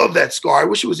 I love that scar. I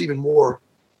wish it was even more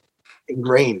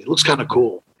ingrained. It looks kind of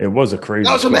cool. It was a crazy.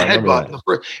 That was on the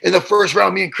headbutt. In the first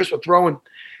round, me and Chris were throwing,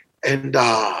 and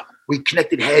we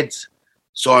connected heads.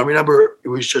 So I remember it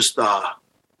was just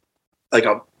like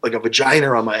a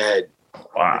vagina on my head.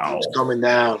 Wow, coming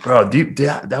down, bro.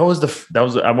 That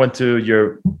was. I went to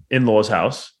your in-laws'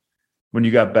 house when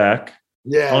you got back.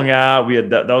 Yeah, hung out. We had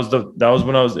that. That was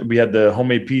when we had the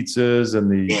homemade pizzas and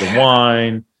the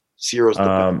wine. Ciro's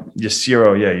your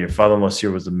Ciro, your father-in-law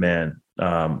Ciro was the man.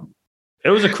 It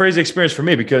was a crazy experience for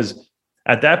me because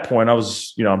at that point I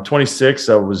was, I'm 26.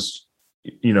 I was,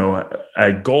 I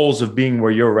had goals of being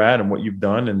where you're at and what you've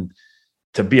done, and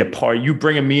to be a part, you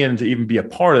bringing me in to even be a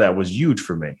part of that was huge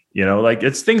for me. Like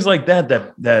it's things like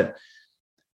that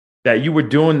you were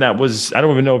doing. That was, I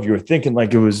don't even know if you were thinking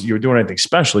like you were doing anything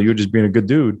special. You were just being a good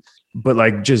dude, but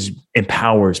like just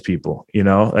empowers people,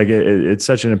 like it's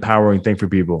such an empowering thing for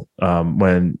people.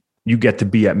 When you get to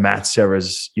be at Matt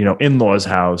Serra's, in-laws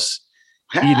house,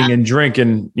 eating and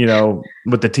drinking,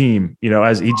 with the team,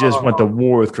 as he just went to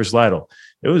war with Chris Lytle.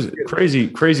 It was crazy,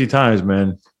 crazy times,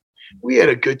 man. We had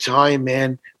a good time,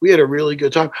 man. We had a really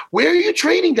good time. Where are you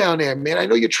training down there, man? I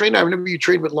know you trained. I remember you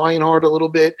trained with Lionheart a little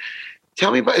bit. Tell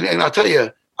me about it. And I'll tell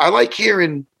you, I like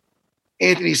hearing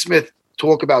Anthony Smith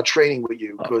talk about training with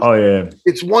you. Oh yeah,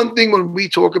 it's one thing when we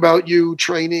talk about you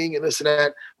training and this and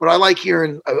that, but I like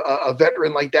hearing a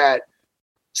veteran like that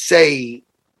say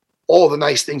all the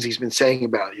nice things he's been saying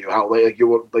about you, how like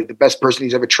you're like the best person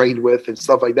he's ever trained with and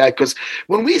stuff like that. Because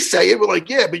when we say it, we're like,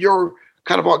 yeah, but you're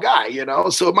kind of our guy, you know.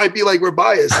 So it might be like we're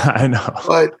biased. I know,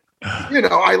 but you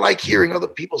know, I like hearing other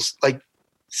people's like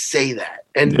say that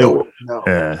and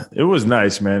yeah, it was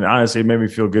nice, man. Honestly, it made me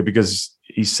feel good because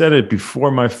he said it before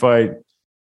my fight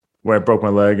where I broke my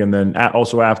leg, and then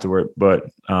also afterward. But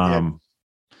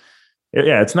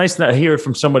yeah, it's nice to hear it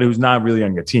from somebody who's not really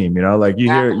on your team. You know, like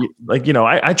you hear, like, you know,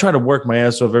 I try to work my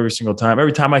ass off every single time.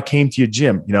 Every time I came to your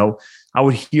gym, you know, I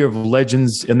would hear of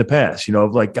legends in the past, you know,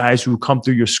 of like guys who come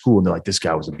through your school and they're like, this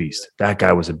guy was a beast. That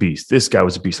guy was a beast. This guy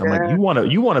was a beast. I'm like, you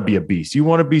want to be a beast. You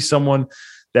want to be someone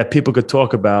that people could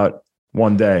talk about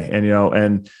one day. And, you know,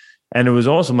 and it was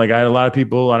awesome. Like I had a lot of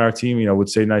people on our team, you know, would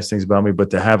say nice things about me, but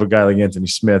to have a guy like Anthony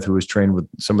Smith, who was trained with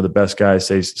some of the best guys,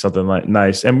 say something like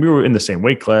nice. And we were in the same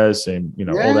weight class and, you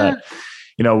know, all that,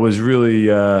 you know, was really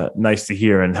nice to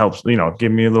hear and helps, you know,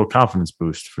 give me a little confidence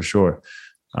boost for sure.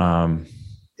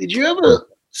 Did you ever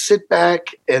sit back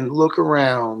and look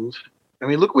around? I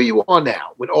mean, look where you are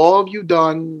now with all of you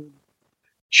done,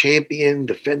 champion,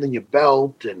 defending your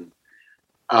belt. And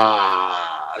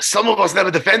some of us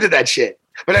never defended that shit.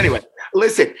 But anyway,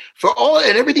 listen, for all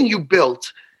and everything you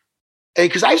built, and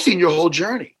because I've seen your whole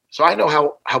journey, so I know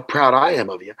how proud I am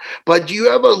of you. But do you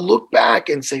ever look back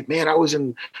and say, man, I was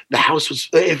in the house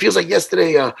it feels like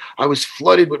yesterday I was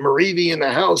flooded with Marivi in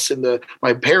the house in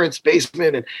my parents'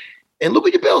 basement, and look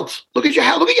what you built. Look at your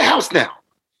house. Look at your house now.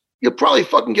 You'll probably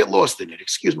fucking get lost in it.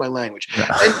 Excuse my language.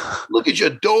 And look at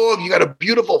your dog. You got a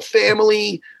beautiful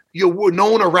family. You're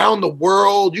known around the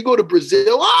world. You go to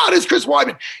Brazil. There's Chris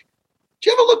Weidman. Do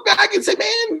you ever look back and say,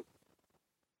 man,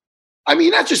 I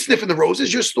mean, not just sniffing the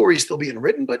roses, your story's still being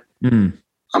written, but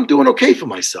I'm doing okay for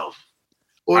myself.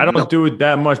 Or, I don't do it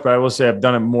that much, but I will say I've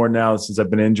done it more now since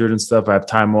I've been injured and stuff. I have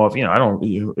time off. You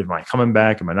know, am I coming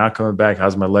back? Am I not coming back?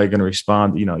 How's my leg going to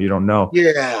respond? You know, you don't know.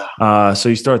 Yeah. So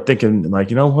you start thinking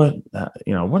like, you know what?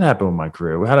 What happened with my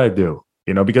career? How did I do?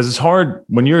 You know, because it's hard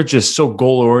when you're just so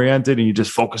goal oriented and you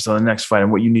just focus on the next fight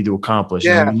and what you need to accomplish.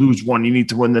 Yeah. You lose one, you need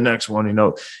to win the next one. You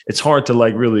know, it's hard to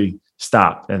like really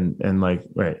stop and like,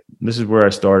 wait, this is where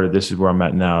I started. This is where I'm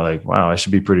at now. Like, wow, I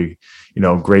should be pretty, you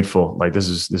know, grateful. Like this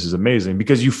is amazing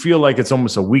because you feel like it's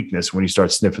almost a weakness when you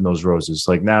start sniffing those roses.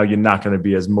 Like now you're not going to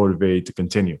be as motivated to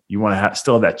continue. You want to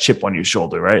still have that chip on your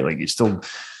shoulder, right? Like you're still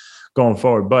going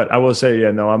forward. But I will say,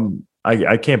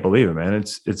 I can't believe it, man.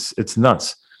 It's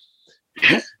nuts.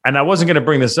 And I wasn't going to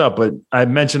bring this up, but I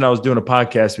mentioned I was doing a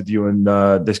podcast with you and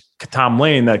this Tom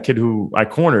Lane, that kid who I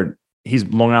cornered. He's a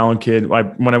Long Island kid.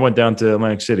 When I went down to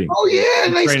Atlantic City, he's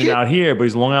nice training kid out here, but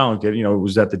he's a Long Island kid. You know,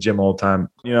 was at the gym all the time.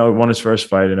 You know, won his first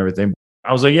fight and everything.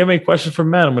 I was like, "You have any questions for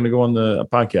Matt? I'm going to go on the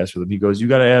podcast with him." He goes, "You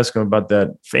got to ask him about that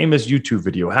famous YouTube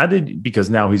video. Because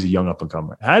now he's a young up and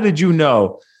comer. How did you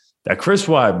know that Chris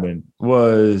Weidman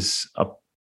was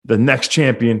the next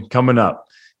champion coming up?"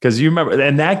 Because you remember,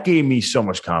 and that gave me so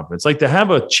much confidence. Like to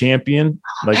have a champion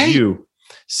like you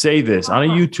say this on a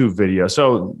YouTube video.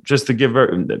 So just to give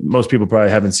most people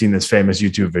probably haven't seen this famous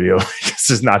YouTube video.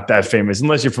 This is not that famous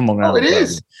unless you're from Long Island. It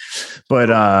is. But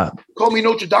call me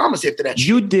Notre Dame after that.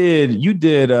 You did.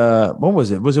 What was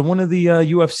it? Was it one of the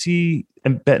UFC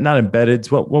not embedded?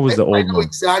 What was the old one? I know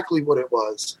exactly what it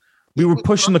was. We were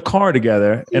pushing the car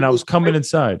together, and I was coming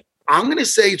inside. I'm going to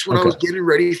say it's when I was getting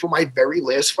ready for my very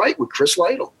last fight with Chris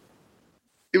Lytle.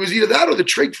 It was either that or the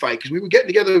Trigg fight, because we were getting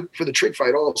together for the Trigg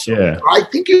fight also. Yeah. I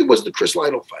think it was the Chris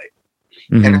Lytle fight.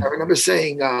 Mm-hmm. And I remember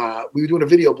saying we were doing a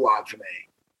video blog for me.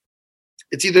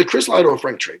 It's either Chris Lytle or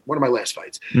Frank Trigg, one of my last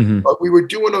fights. Mm-hmm. But we were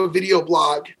doing a video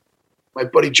blog. My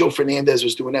buddy Joe Fernandez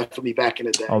was doing that for me back in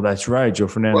the day. Oh, that's right, Joe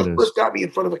Fernandez. First got me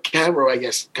in front of a camera, I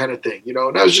guess, kind of thing. You know,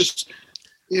 and I was just...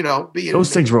 being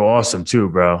those things were awesome too,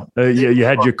 bro. You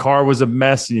had your car was a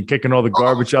mess and you're kicking all the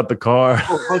garbage out the car.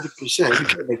 100%. You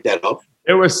can't make that up.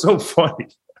 It was so funny.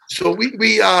 So we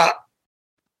were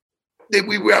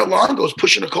at Longo's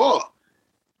pushing a car.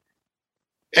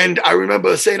 And I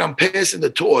remember saying, I'm passing the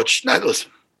torch. Now listen,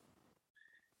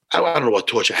 I don't know what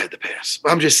torch I had to pass.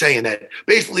 But I'm just saying that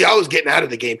basically I was getting out of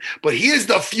the game. But here's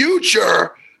the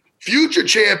future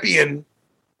champion,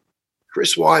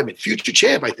 Chris Weidman, future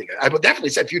champ, I think. I definitely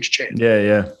said future champ.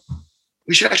 Yeah.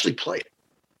 We should actually play it.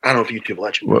 I don't know if YouTube will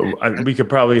let you. Well, we could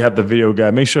probably have the video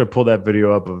guy. Make sure to pull that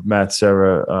video up of Matt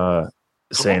Serra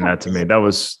saying that to me. That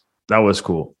was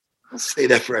cool. I'll say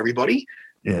that for everybody.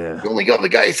 Yeah. The only other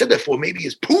guy I said that for maybe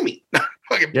is Pumi.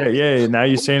 Yeah. Now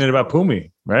you're saying it about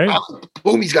Pumi, right?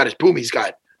 Pumi's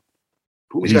got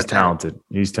He's talented.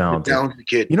 He's talented. Talented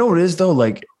kid. You know what it is though?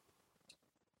 Like,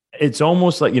 it's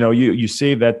almost like, you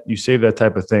save that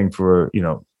type of thing for,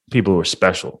 people who are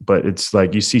special, but it's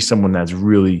like you see someone that's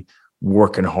really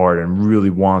working hard and really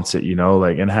wants it,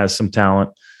 and has some talent.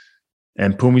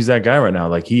 And Pumi's that guy right now.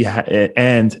 Like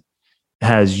and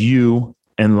has you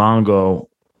and Longo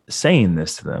saying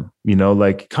this to them,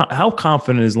 like how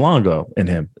confident is Longo in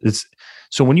him?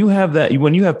 So when you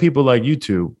have people like you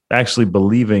two actually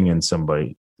believing in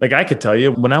somebody, like I could tell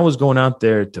you when I was going out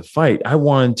there to fight, I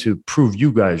wanted to prove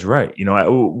you guys right. It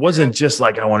wasn't just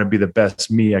like I want to be the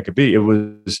best me I could be. It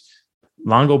was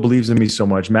Longo believes in me so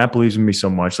much. Matt believes in me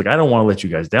so much. Like, I don't want to let you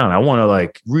guys down. I want to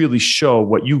like really show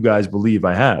what you guys believe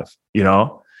I have,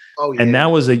 Oh, yeah. And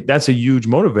that's a huge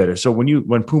motivator. So when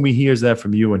Pumi hears that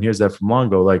from you and hears that from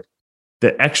Longo, like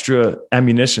the extra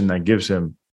ammunition that gives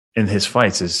him in his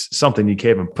fights is something you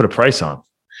can't even put a price on.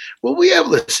 Well,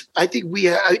 listen, I think we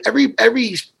have every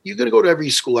you're going to go to every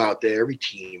school out there, every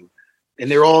team, and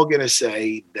they're all going to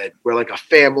say that we're like a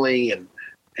family and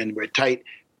we're tight.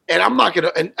 And I'm not going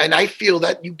to, and I feel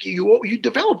that you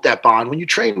develop that bond when you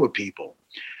train with people.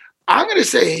 I'm going to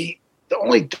say the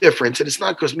only difference, and it's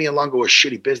not because me and Longo are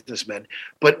shitty businessmen,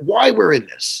 but why we're in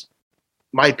this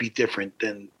might be different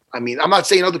than, I'm not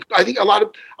saying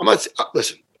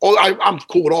listen, I'm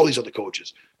cool with all these other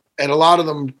coaches, and a lot of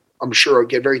them, I'm sure,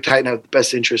 get very tight and have the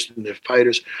best interest in their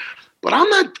fighters. But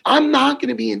I'm not going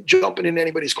to be jumping in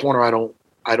anybody's corner. I don't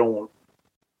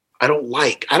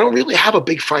like. I don't really have a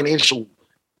big financial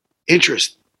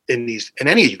interest in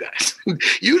any of you guys.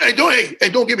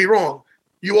 Don't get me wrong.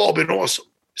 You all been awesome,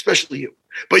 especially you.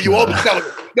 But you all been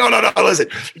no. Listen,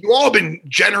 you all been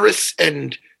generous,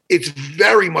 and it's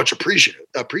very much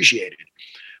appreciated.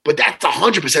 But that's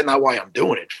 100% not why I'm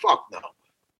doing it. Fuck no.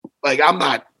 Like, I'm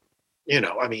not. When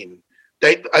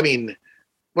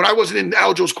I wasn't in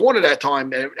Aljo's corner that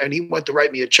time, and he went to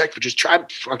write me a check for just trying,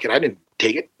 fucking, I didn't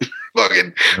take it. But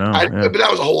that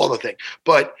was a whole other thing.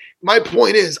 But my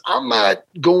point is, I'm not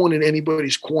going in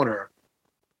anybody's corner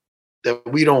that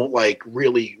we don't like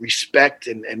really respect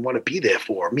and want to be there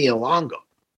for, me and Longo.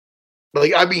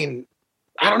 Like, I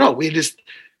don't know. We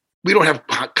don't have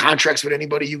contracts with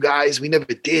anybody, you guys. We never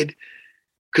did.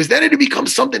 Because then it'd become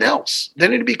something else.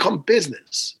 Then it'd become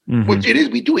business, which it is.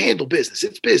 We do handle business.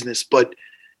 It's business, but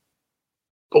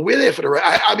we're there for the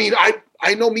right.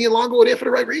 I know me and Longo are there for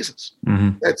the right reasons.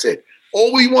 Mm-hmm. That's it.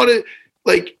 All we want to,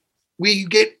 like, we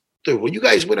get through. When you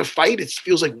guys win a fight, it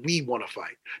feels like we want to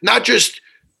fight, not just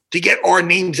to get our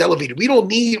names elevated. We don't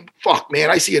need, man,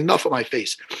 I see enough of my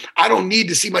face. I don't need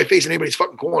to see my face in anybody's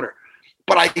fucking corner.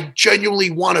 But I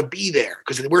genuinely want to be there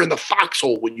because we're in the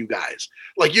foxhole with you guys.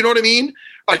 Like, you know what I mean?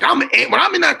 Like, when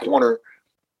I'm in that corner,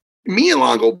 me and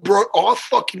Longo brought our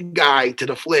fucking guy to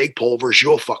the flagpole versus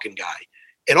your fucking guy.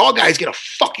 And all guys gonna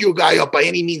fuck your guy up by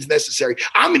any means necessary.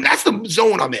 That's the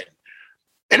zone I'm in.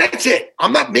 And that's it.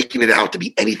 I'm not making it out to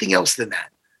be anything else than that.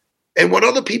 And what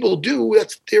other people do,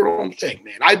 that's their own thing,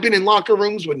 man. I've been in locker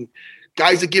rooms when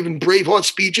guys are giving Braveheart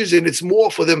speeches, and it's more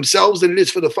for themselves than it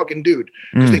is for the fucking dude.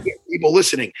 Because they get people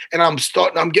listening. And I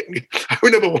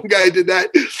remember one guy did that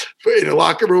in a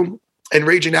locker room, and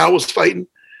Raging Al was fighting.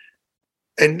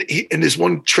 And this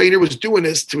one trainer was doing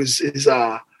this to his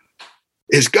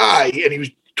guy, and he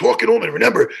was talking to him. And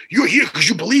remember, you're here because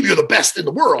you believe you're the best in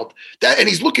the world. And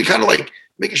he's looking kind of like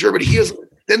making sure everybody hears.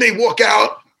 Then they walk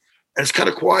out, and it's kind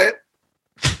of quiet.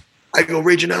 I go,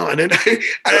 Raging Al. And then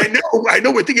I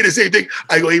know we're thinking the same thing.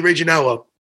 I go, hey, Raging Al.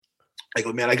 I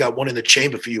go, man, I got one in the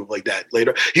chamber for you like that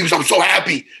later. He goes, I'm so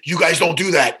happy you guys don't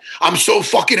do that. I'm so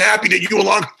fucking happy that you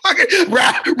along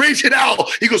fucking Raging Al.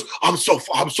 He goes, I'm so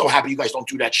happy you guys don't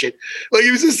do that shit. Like,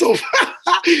 he was just so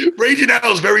Raging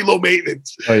Al is very low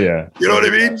maintenance. Oh yeah. You know what I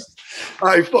mean?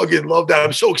 I fucking love that.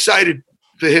 I'm so excited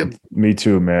for him. Me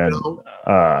too, man.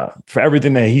 For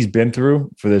everything that he's been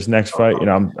through for this next fight,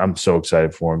 I'm so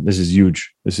excited for him. This is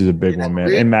huge. This is a big one,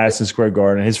 man. In Madison Square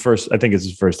Garden, I think it's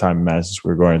his first time in Madison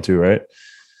Square Garden too, right?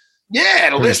 Yeah,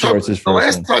 the last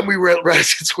time we were at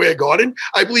Madison Square Garden,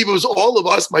 I believe it was all of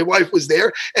us. My wife was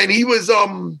there, and he was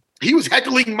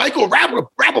heckling Michael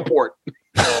Rappaport. Wait,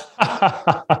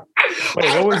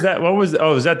 what was that?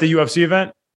 Was that the UFC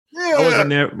event? Yeah. I wasn't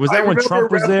there. Was that when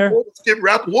Trump was there?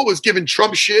 Rappaport was giving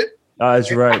Trump shit. That's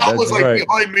right. I was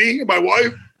behind me and my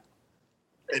wife.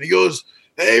 And he goes,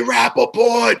 hey,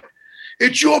 Rappaport,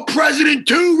 it's your president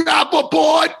too,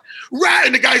 Rappaport.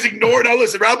 And the guy's ignored. Now,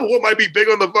 listen, Rappaport might be big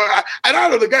on the phone. I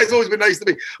don't know. The guy's always been nice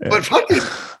to me. But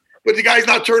but the guy's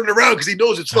not turning around because he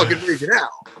knows it's fucking Raging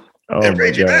Al. And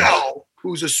Raging Al,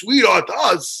 who's a sweetheart to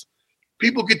us,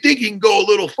 people could think he can go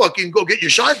get your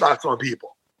shine box on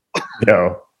people.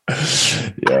 Yo.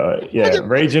 Yeah.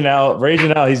 Raging out.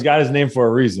 He's got his name for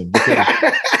a reason because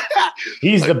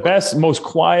he's the best, most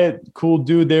quiet, cool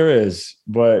dude there is.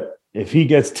 But if he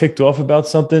gets ticked off about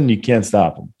something, you can't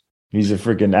stop him. He's a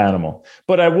freaking animal.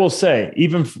 But I will say,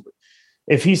 even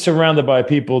if he's surrounded by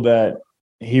people that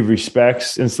he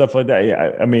respects and stuff like that,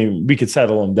 yeah, I mean, we could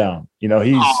settle him down. You know,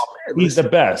 he's the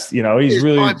best. You know, he's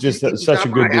really just such a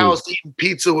good dude. House eating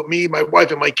pizza with me, my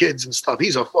wife, and my kids and stuff.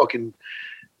 He's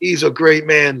a great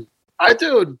man.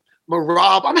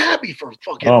 Merab, I'm happy for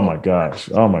fucking. Oh my gosh.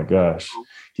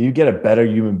 Do you get a better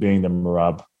human being than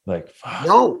Merab? Like, fuck.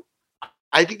 No.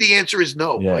 I think the answer is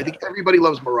no. Yeah. I think everybody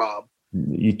loves Merab.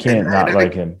 You can't not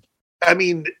like him. I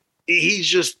mean,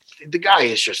 he's a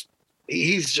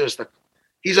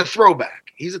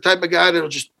throwback. He's the type of guy that'll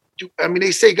just do. I mean,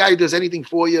 they say guy who does anything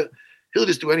for you, he'll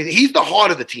just do anything. He's the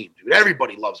heart of the team, dude.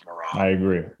 Everybody loves Merab. I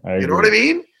agree. You know what I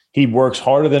mean? He works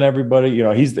harder than everybody. You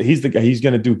know, he's the guy. He's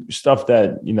going to do stuff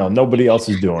that, you know, nobody else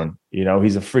is doing. You know,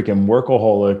 he's a freaking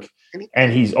workaholic,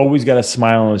 and he's always got a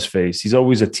smile on his face. He's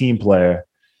always a team player,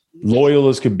 loyal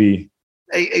as could be.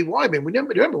 Hey, Wyman,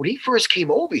 remember when he first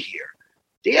came over here,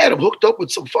 they had him hooked up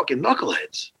with some fucking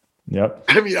knuckleheads. Yep.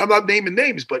 I mean, I'm not naming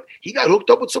names, but he got hooked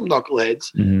up with some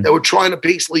knuckleheads that were trying to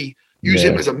basically use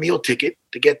him as a meal ticket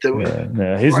to get to.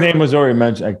 Yeah. His name was already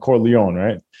mentioned, like Corleone,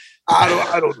 right?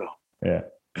 I don't know. Yeah.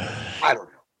 I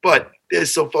don't know. But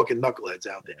there's some fucking knuckleheads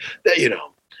out there that, you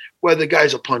know, whether the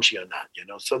guys are punchy or not, you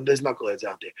know, there's knuckleheads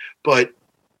out there. But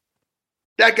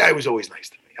that guy was always nice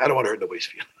to me. I don't want to hurt nobody's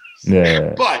feelings.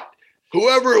 Yeah. But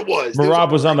whoever it was,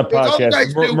 Merab was on the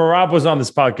podcast. Merab was on this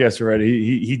podcast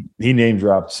already. He name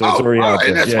dropped, so it's already out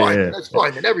there. That's fine. That's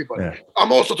fine. And everybody. Yeah.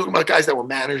 I'm also talking about guys that were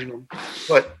managing them,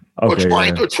 but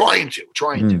trying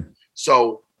to.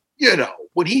 So, you know,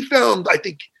 when he found, I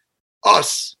think,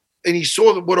 us, and he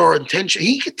saw what our intention,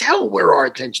 he could tell where our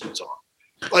intentions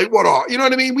are. Like you know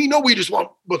what I mean? We know we just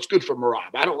want what's good for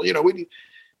Merab. I don't, you know,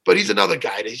 but he's another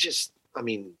guy that just, I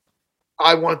mean,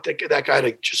 I want that guy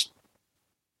to just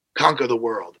conquer the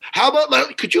world. How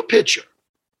about, could you picture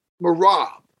Merab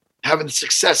having the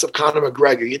success of Conor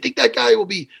McGregor? You think that guy will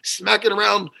be smacking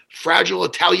around fragile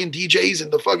Italian DJs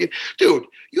and the fucking dude?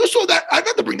 You saw that? I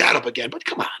got to bring that up again, but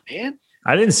come on, man.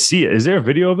 I didn't see it. Is there a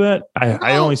video of that?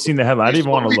 I only seen the headline. I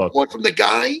didn't want to look. One from the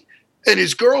guy and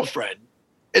his girlfriend,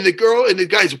 and the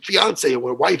guy's fiance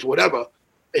or wife or whatever,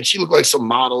 and she looked like some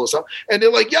model or something. And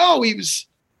they're like, "Yo, he was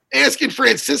asking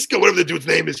Francisco, whatever the dude's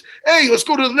name is, hey, let's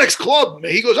go to the next club." And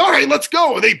he goes, "All right, let's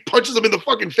go." And they punches him in the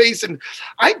fucking face. And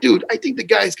I think the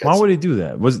guy's got. Why would he do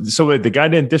that? The guy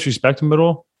didn't disrespect him at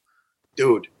all?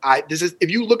 Dude,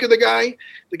 if you look at the guy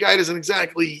doesn't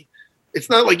exactly. It's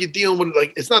not like you're dealing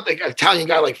with it's not like an Italian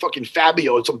guy like fucking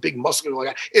Fabio or some big muscular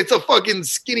guy. It's a fucking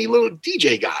skinny little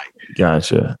DJ guy.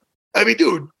 Gotcha. I mean,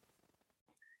 dude,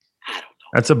 I don't know.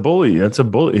 That's a bully.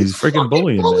 He's freaking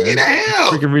bullying. Bully and a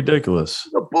half. Freaking ridiculous.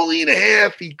 He's a bully and a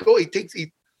half.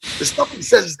 The stuff he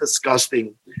says is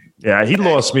disgusting. Yeah, he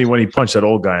lost me when he punched that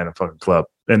old guy in a fucking club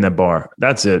in that bar.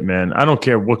 That's it, man. I don't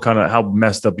care how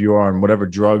messed up you are and whatever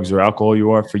drugs or alcohol you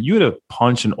are. For you to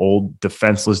punch an old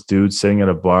defenseless dude sitting at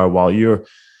a bar while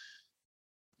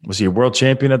was he a world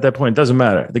champion at that point? It doesn't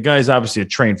matter. The guy's obviously a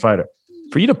trained fighter.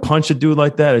 For you to punch a dude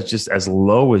like that, it's just as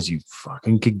low as you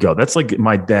fucking could go. That's like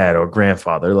my dad or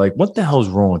grandfather. Like, what the hell's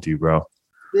wrong with you, bro?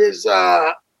 There's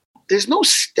no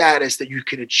status that you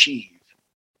can achieve.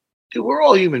 Dude, we're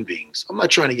all human beings. I'm not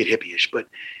trying to get hippie-ish, but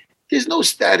there's no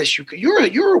status you can.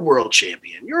 You're a world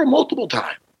champion. You're a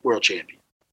multiple-time world champion.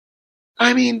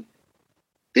 I mean,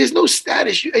 there's no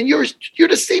status, and you're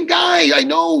the same guy I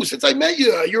know since I met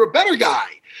you. You're a better guy.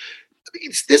 I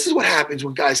mean, this is what happens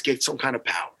when guys get some kind of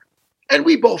power, and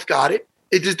we both got it.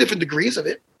 There's different degrees of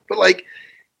it, but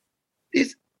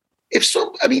it's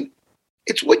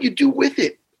what you do with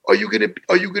it. Are you gonna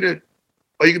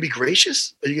be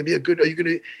gracious?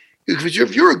 Because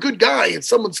if you're a good guy and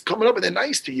someone's coming up and they're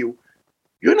nice to you,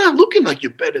 you're not looking like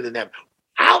you're better than them.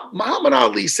 Muhammad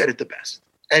Ali said it the best.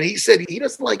 And he said he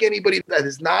doesn't like anybody that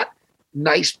is not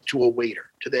nice to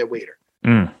their waiter.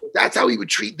 Mm. That's how he would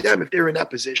treat them if they're in that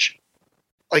position.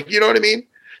 Like, you know what I mean?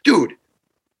 Dude,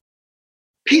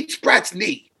 Pete Spratt's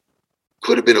knee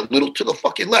could have been a little to the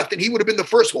fucking left, and he would have been the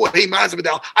first Jorge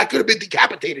Masvidal. I could have been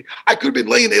decapitated. I could have been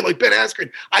laying there like Ben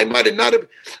Askren. I might have not have.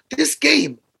 This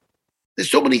game, there's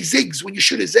so many zigs when you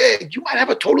shoot a zag, you might have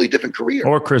a totally different career.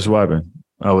 Or Chris Weidman.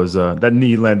 I was that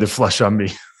knee landed flush on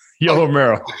me. Yo,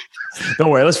 Romero.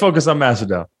 Don't worry. Let's focus on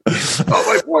Masvidal.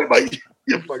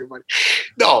 You're fucking funny.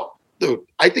 No, dude.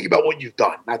 I think about what you've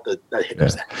done, not the hit.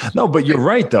 Yeah. No, but you're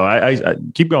right though. I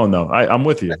keep going though. I'm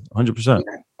with you 100%.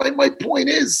 My point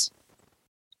is,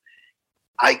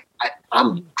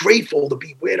 I'm grateful to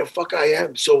be where the fuck I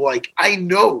am. So like, I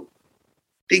know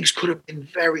things could have been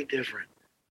very different.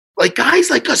 Like guys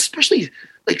like us, especially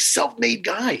like self-made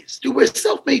guys. Dude, we're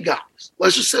self-made guys.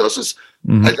 Let's just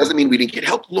that doesn't mean we didn't get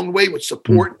help along the way with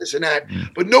support and this and that.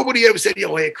 But nobody ever said,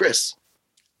 yo, hey, Chris,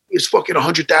 it's fucking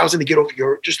 100,000 to get over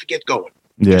here just to get going.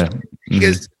 Yeah.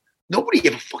 Because nobody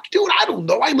ever dude, I don't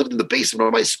know. I lived in the basement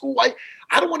of my school. I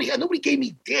don't want to, nobody gave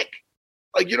me dick.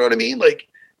 Like, you know what I mean? Like,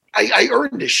 I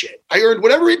earned this shit. I earned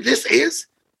whatever this is.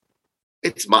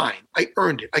 It's mine. I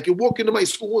earned it. I could walk into my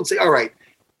school and say, all right,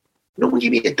 no one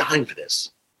gave me a dime for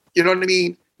this. You know what I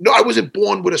mean? No, I wasn't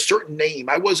born with a certain name.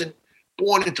 I wasn't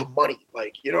born into money.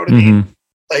 Like, you know what I mean?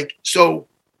 Like, so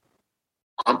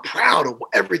I'm proud of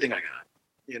everything I got,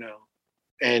 you know?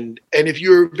 And if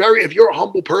you're a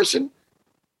humble person,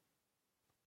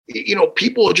 you know,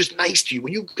 people are just nice to you.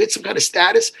 When you get some kind of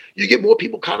status, you get more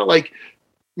people kind of like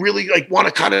really like want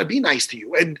to kind of be nice to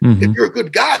you. And if you're a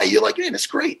good guy, you're like, man, that's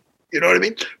great. You know what I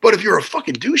mean? But if you're a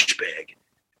fucking douchebag,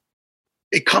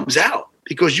 it comes out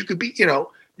because you could be, you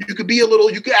know, you could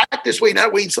act this way and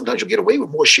that way. And sometimes you'll get away with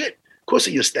more shit because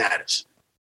of your status.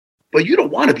 But you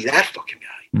don't want to be that fucking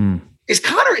guy. Is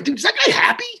Conor, dude, is that guy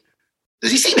happy?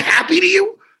 Does he seem happy to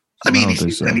you? I mean, he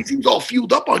seems all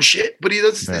fueled up on shit, but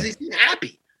does he seem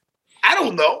happy? I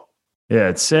don't know. Yeah,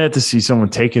 it's sad to see someone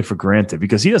take it for granted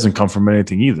because he doesn't come from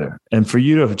anything either. And for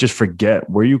you to just forget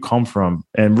where you come from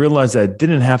and realize that it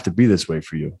didn't have to be this way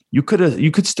for you. You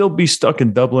could still be stuck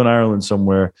in Dublin, Ireland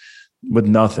somewhere with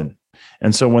nothing.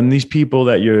 And so when these people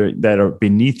that are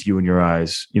beneath you in your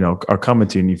eyes, you know, are coming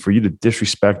to you, for you to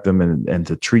disrespect them and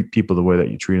to treat people the way that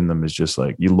you're treating them is just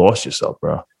like, you lost yourself,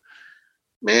 bro.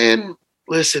 Man,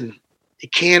 listen,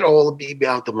 it can't all be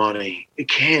about the money. It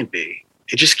can't be.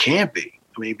 It just can't be.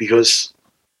 I mean, because,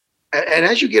 and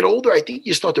as you get older, I think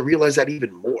you start to realize that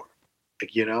even more.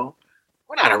 Like, you know,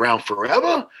 we're not around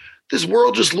forever. This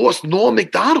world just lost Norm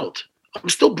Macdonald. I'm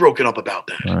still broken up about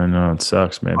that. I know, it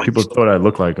sucks, man. People thought I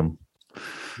looked like him.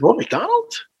 Norm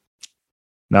Macdonald?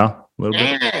 No, a little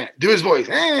bit. Do his voice.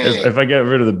 If I get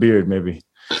rid of the beard, maybe.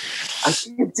 I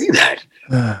can see that.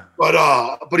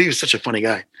 But he was such a funny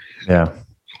guy. Yeah.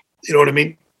 You know what I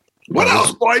mean? What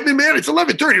else, Weidman, man? It's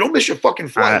 11:30. Don't miss your fucking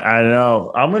flight. I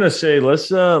know. I'm gonna say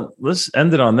let's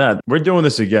end it on that. We're doing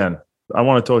this again. I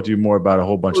want to talk to you more about a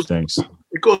whole bunch of things.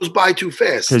 It goes by too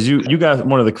fast. Because you got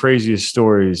one of the craziest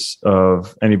stories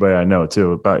of anybody I know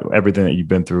too, about everything that you've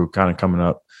been through kind of coming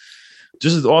up.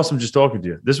 This is awesome just talking to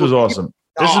you. This was awesome.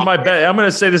 This is my best. I'm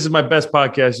gonna say this is my best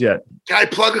podcast yet. Can I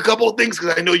plug a couple of things?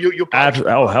 Because I know you're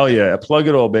oh, hell yeah. Plug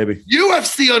it all, baby.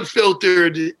 UFC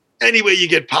Unfiltered, anyway you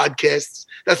get podcasts.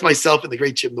 That's myself and the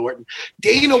great Jim Norton.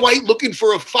 Dana White looking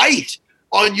for a fight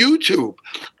on YouTube.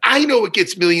 I know it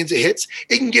gets millions of hits.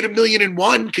 It can get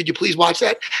 1,000,001. Could you please watch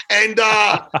that? And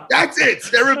that's it.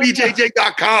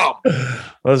 SarahBJJ.com.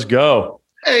 Let's go.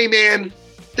 Hey, man.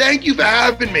 Thank you for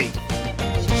having me.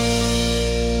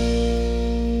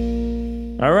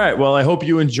 All right. Well, I hope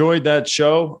you enjoyed that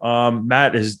show.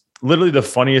 Matt is literally the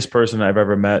funniest person I've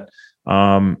ever met.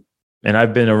 And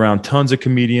I've been around tons of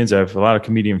comedians. I have a lot of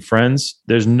comedian friends.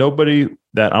 There's nobody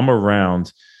that I'm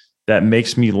around that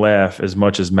makes me laugh as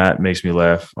much as Matt makes me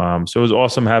laugh. So it was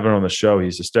awesome having him on the show.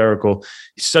 He's hysterical.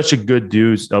 He's such a good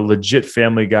dude, a legit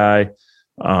family guy.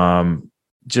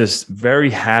 Just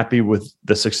very happy with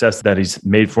the success that he's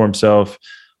made for himself.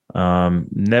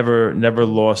 Never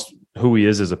lost who he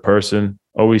is as a person.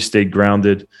 Always stayed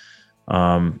grounded.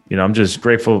 I'm just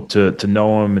grateful to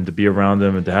know him and to be around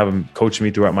him and to have him coach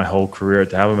me throughout my whole career,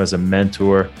 to have him as a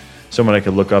mentor, someone I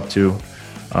could look up to.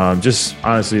 Just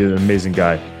honestly, an amazing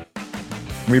guy.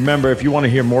 Remember, if you want to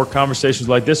hear more conversations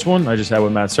like this one I just had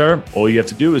with Matt Serra, all you have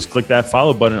to do is click that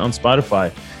follow button on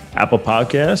Spotify, Apple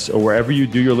Podcasts, or wherever you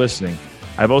do your listening.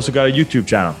 I've also got a YouTube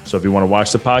channel. So if you want to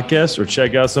watch the podcast or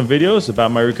check out some videos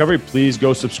about my recovery, please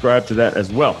go subscribe to that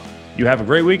as well. You have a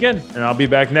great weekend, and I'll be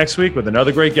back next week with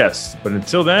another great guest. But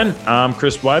until then, I'm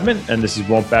Chris Weidman, and this is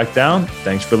Won't Back Down.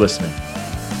 Thanks for listening.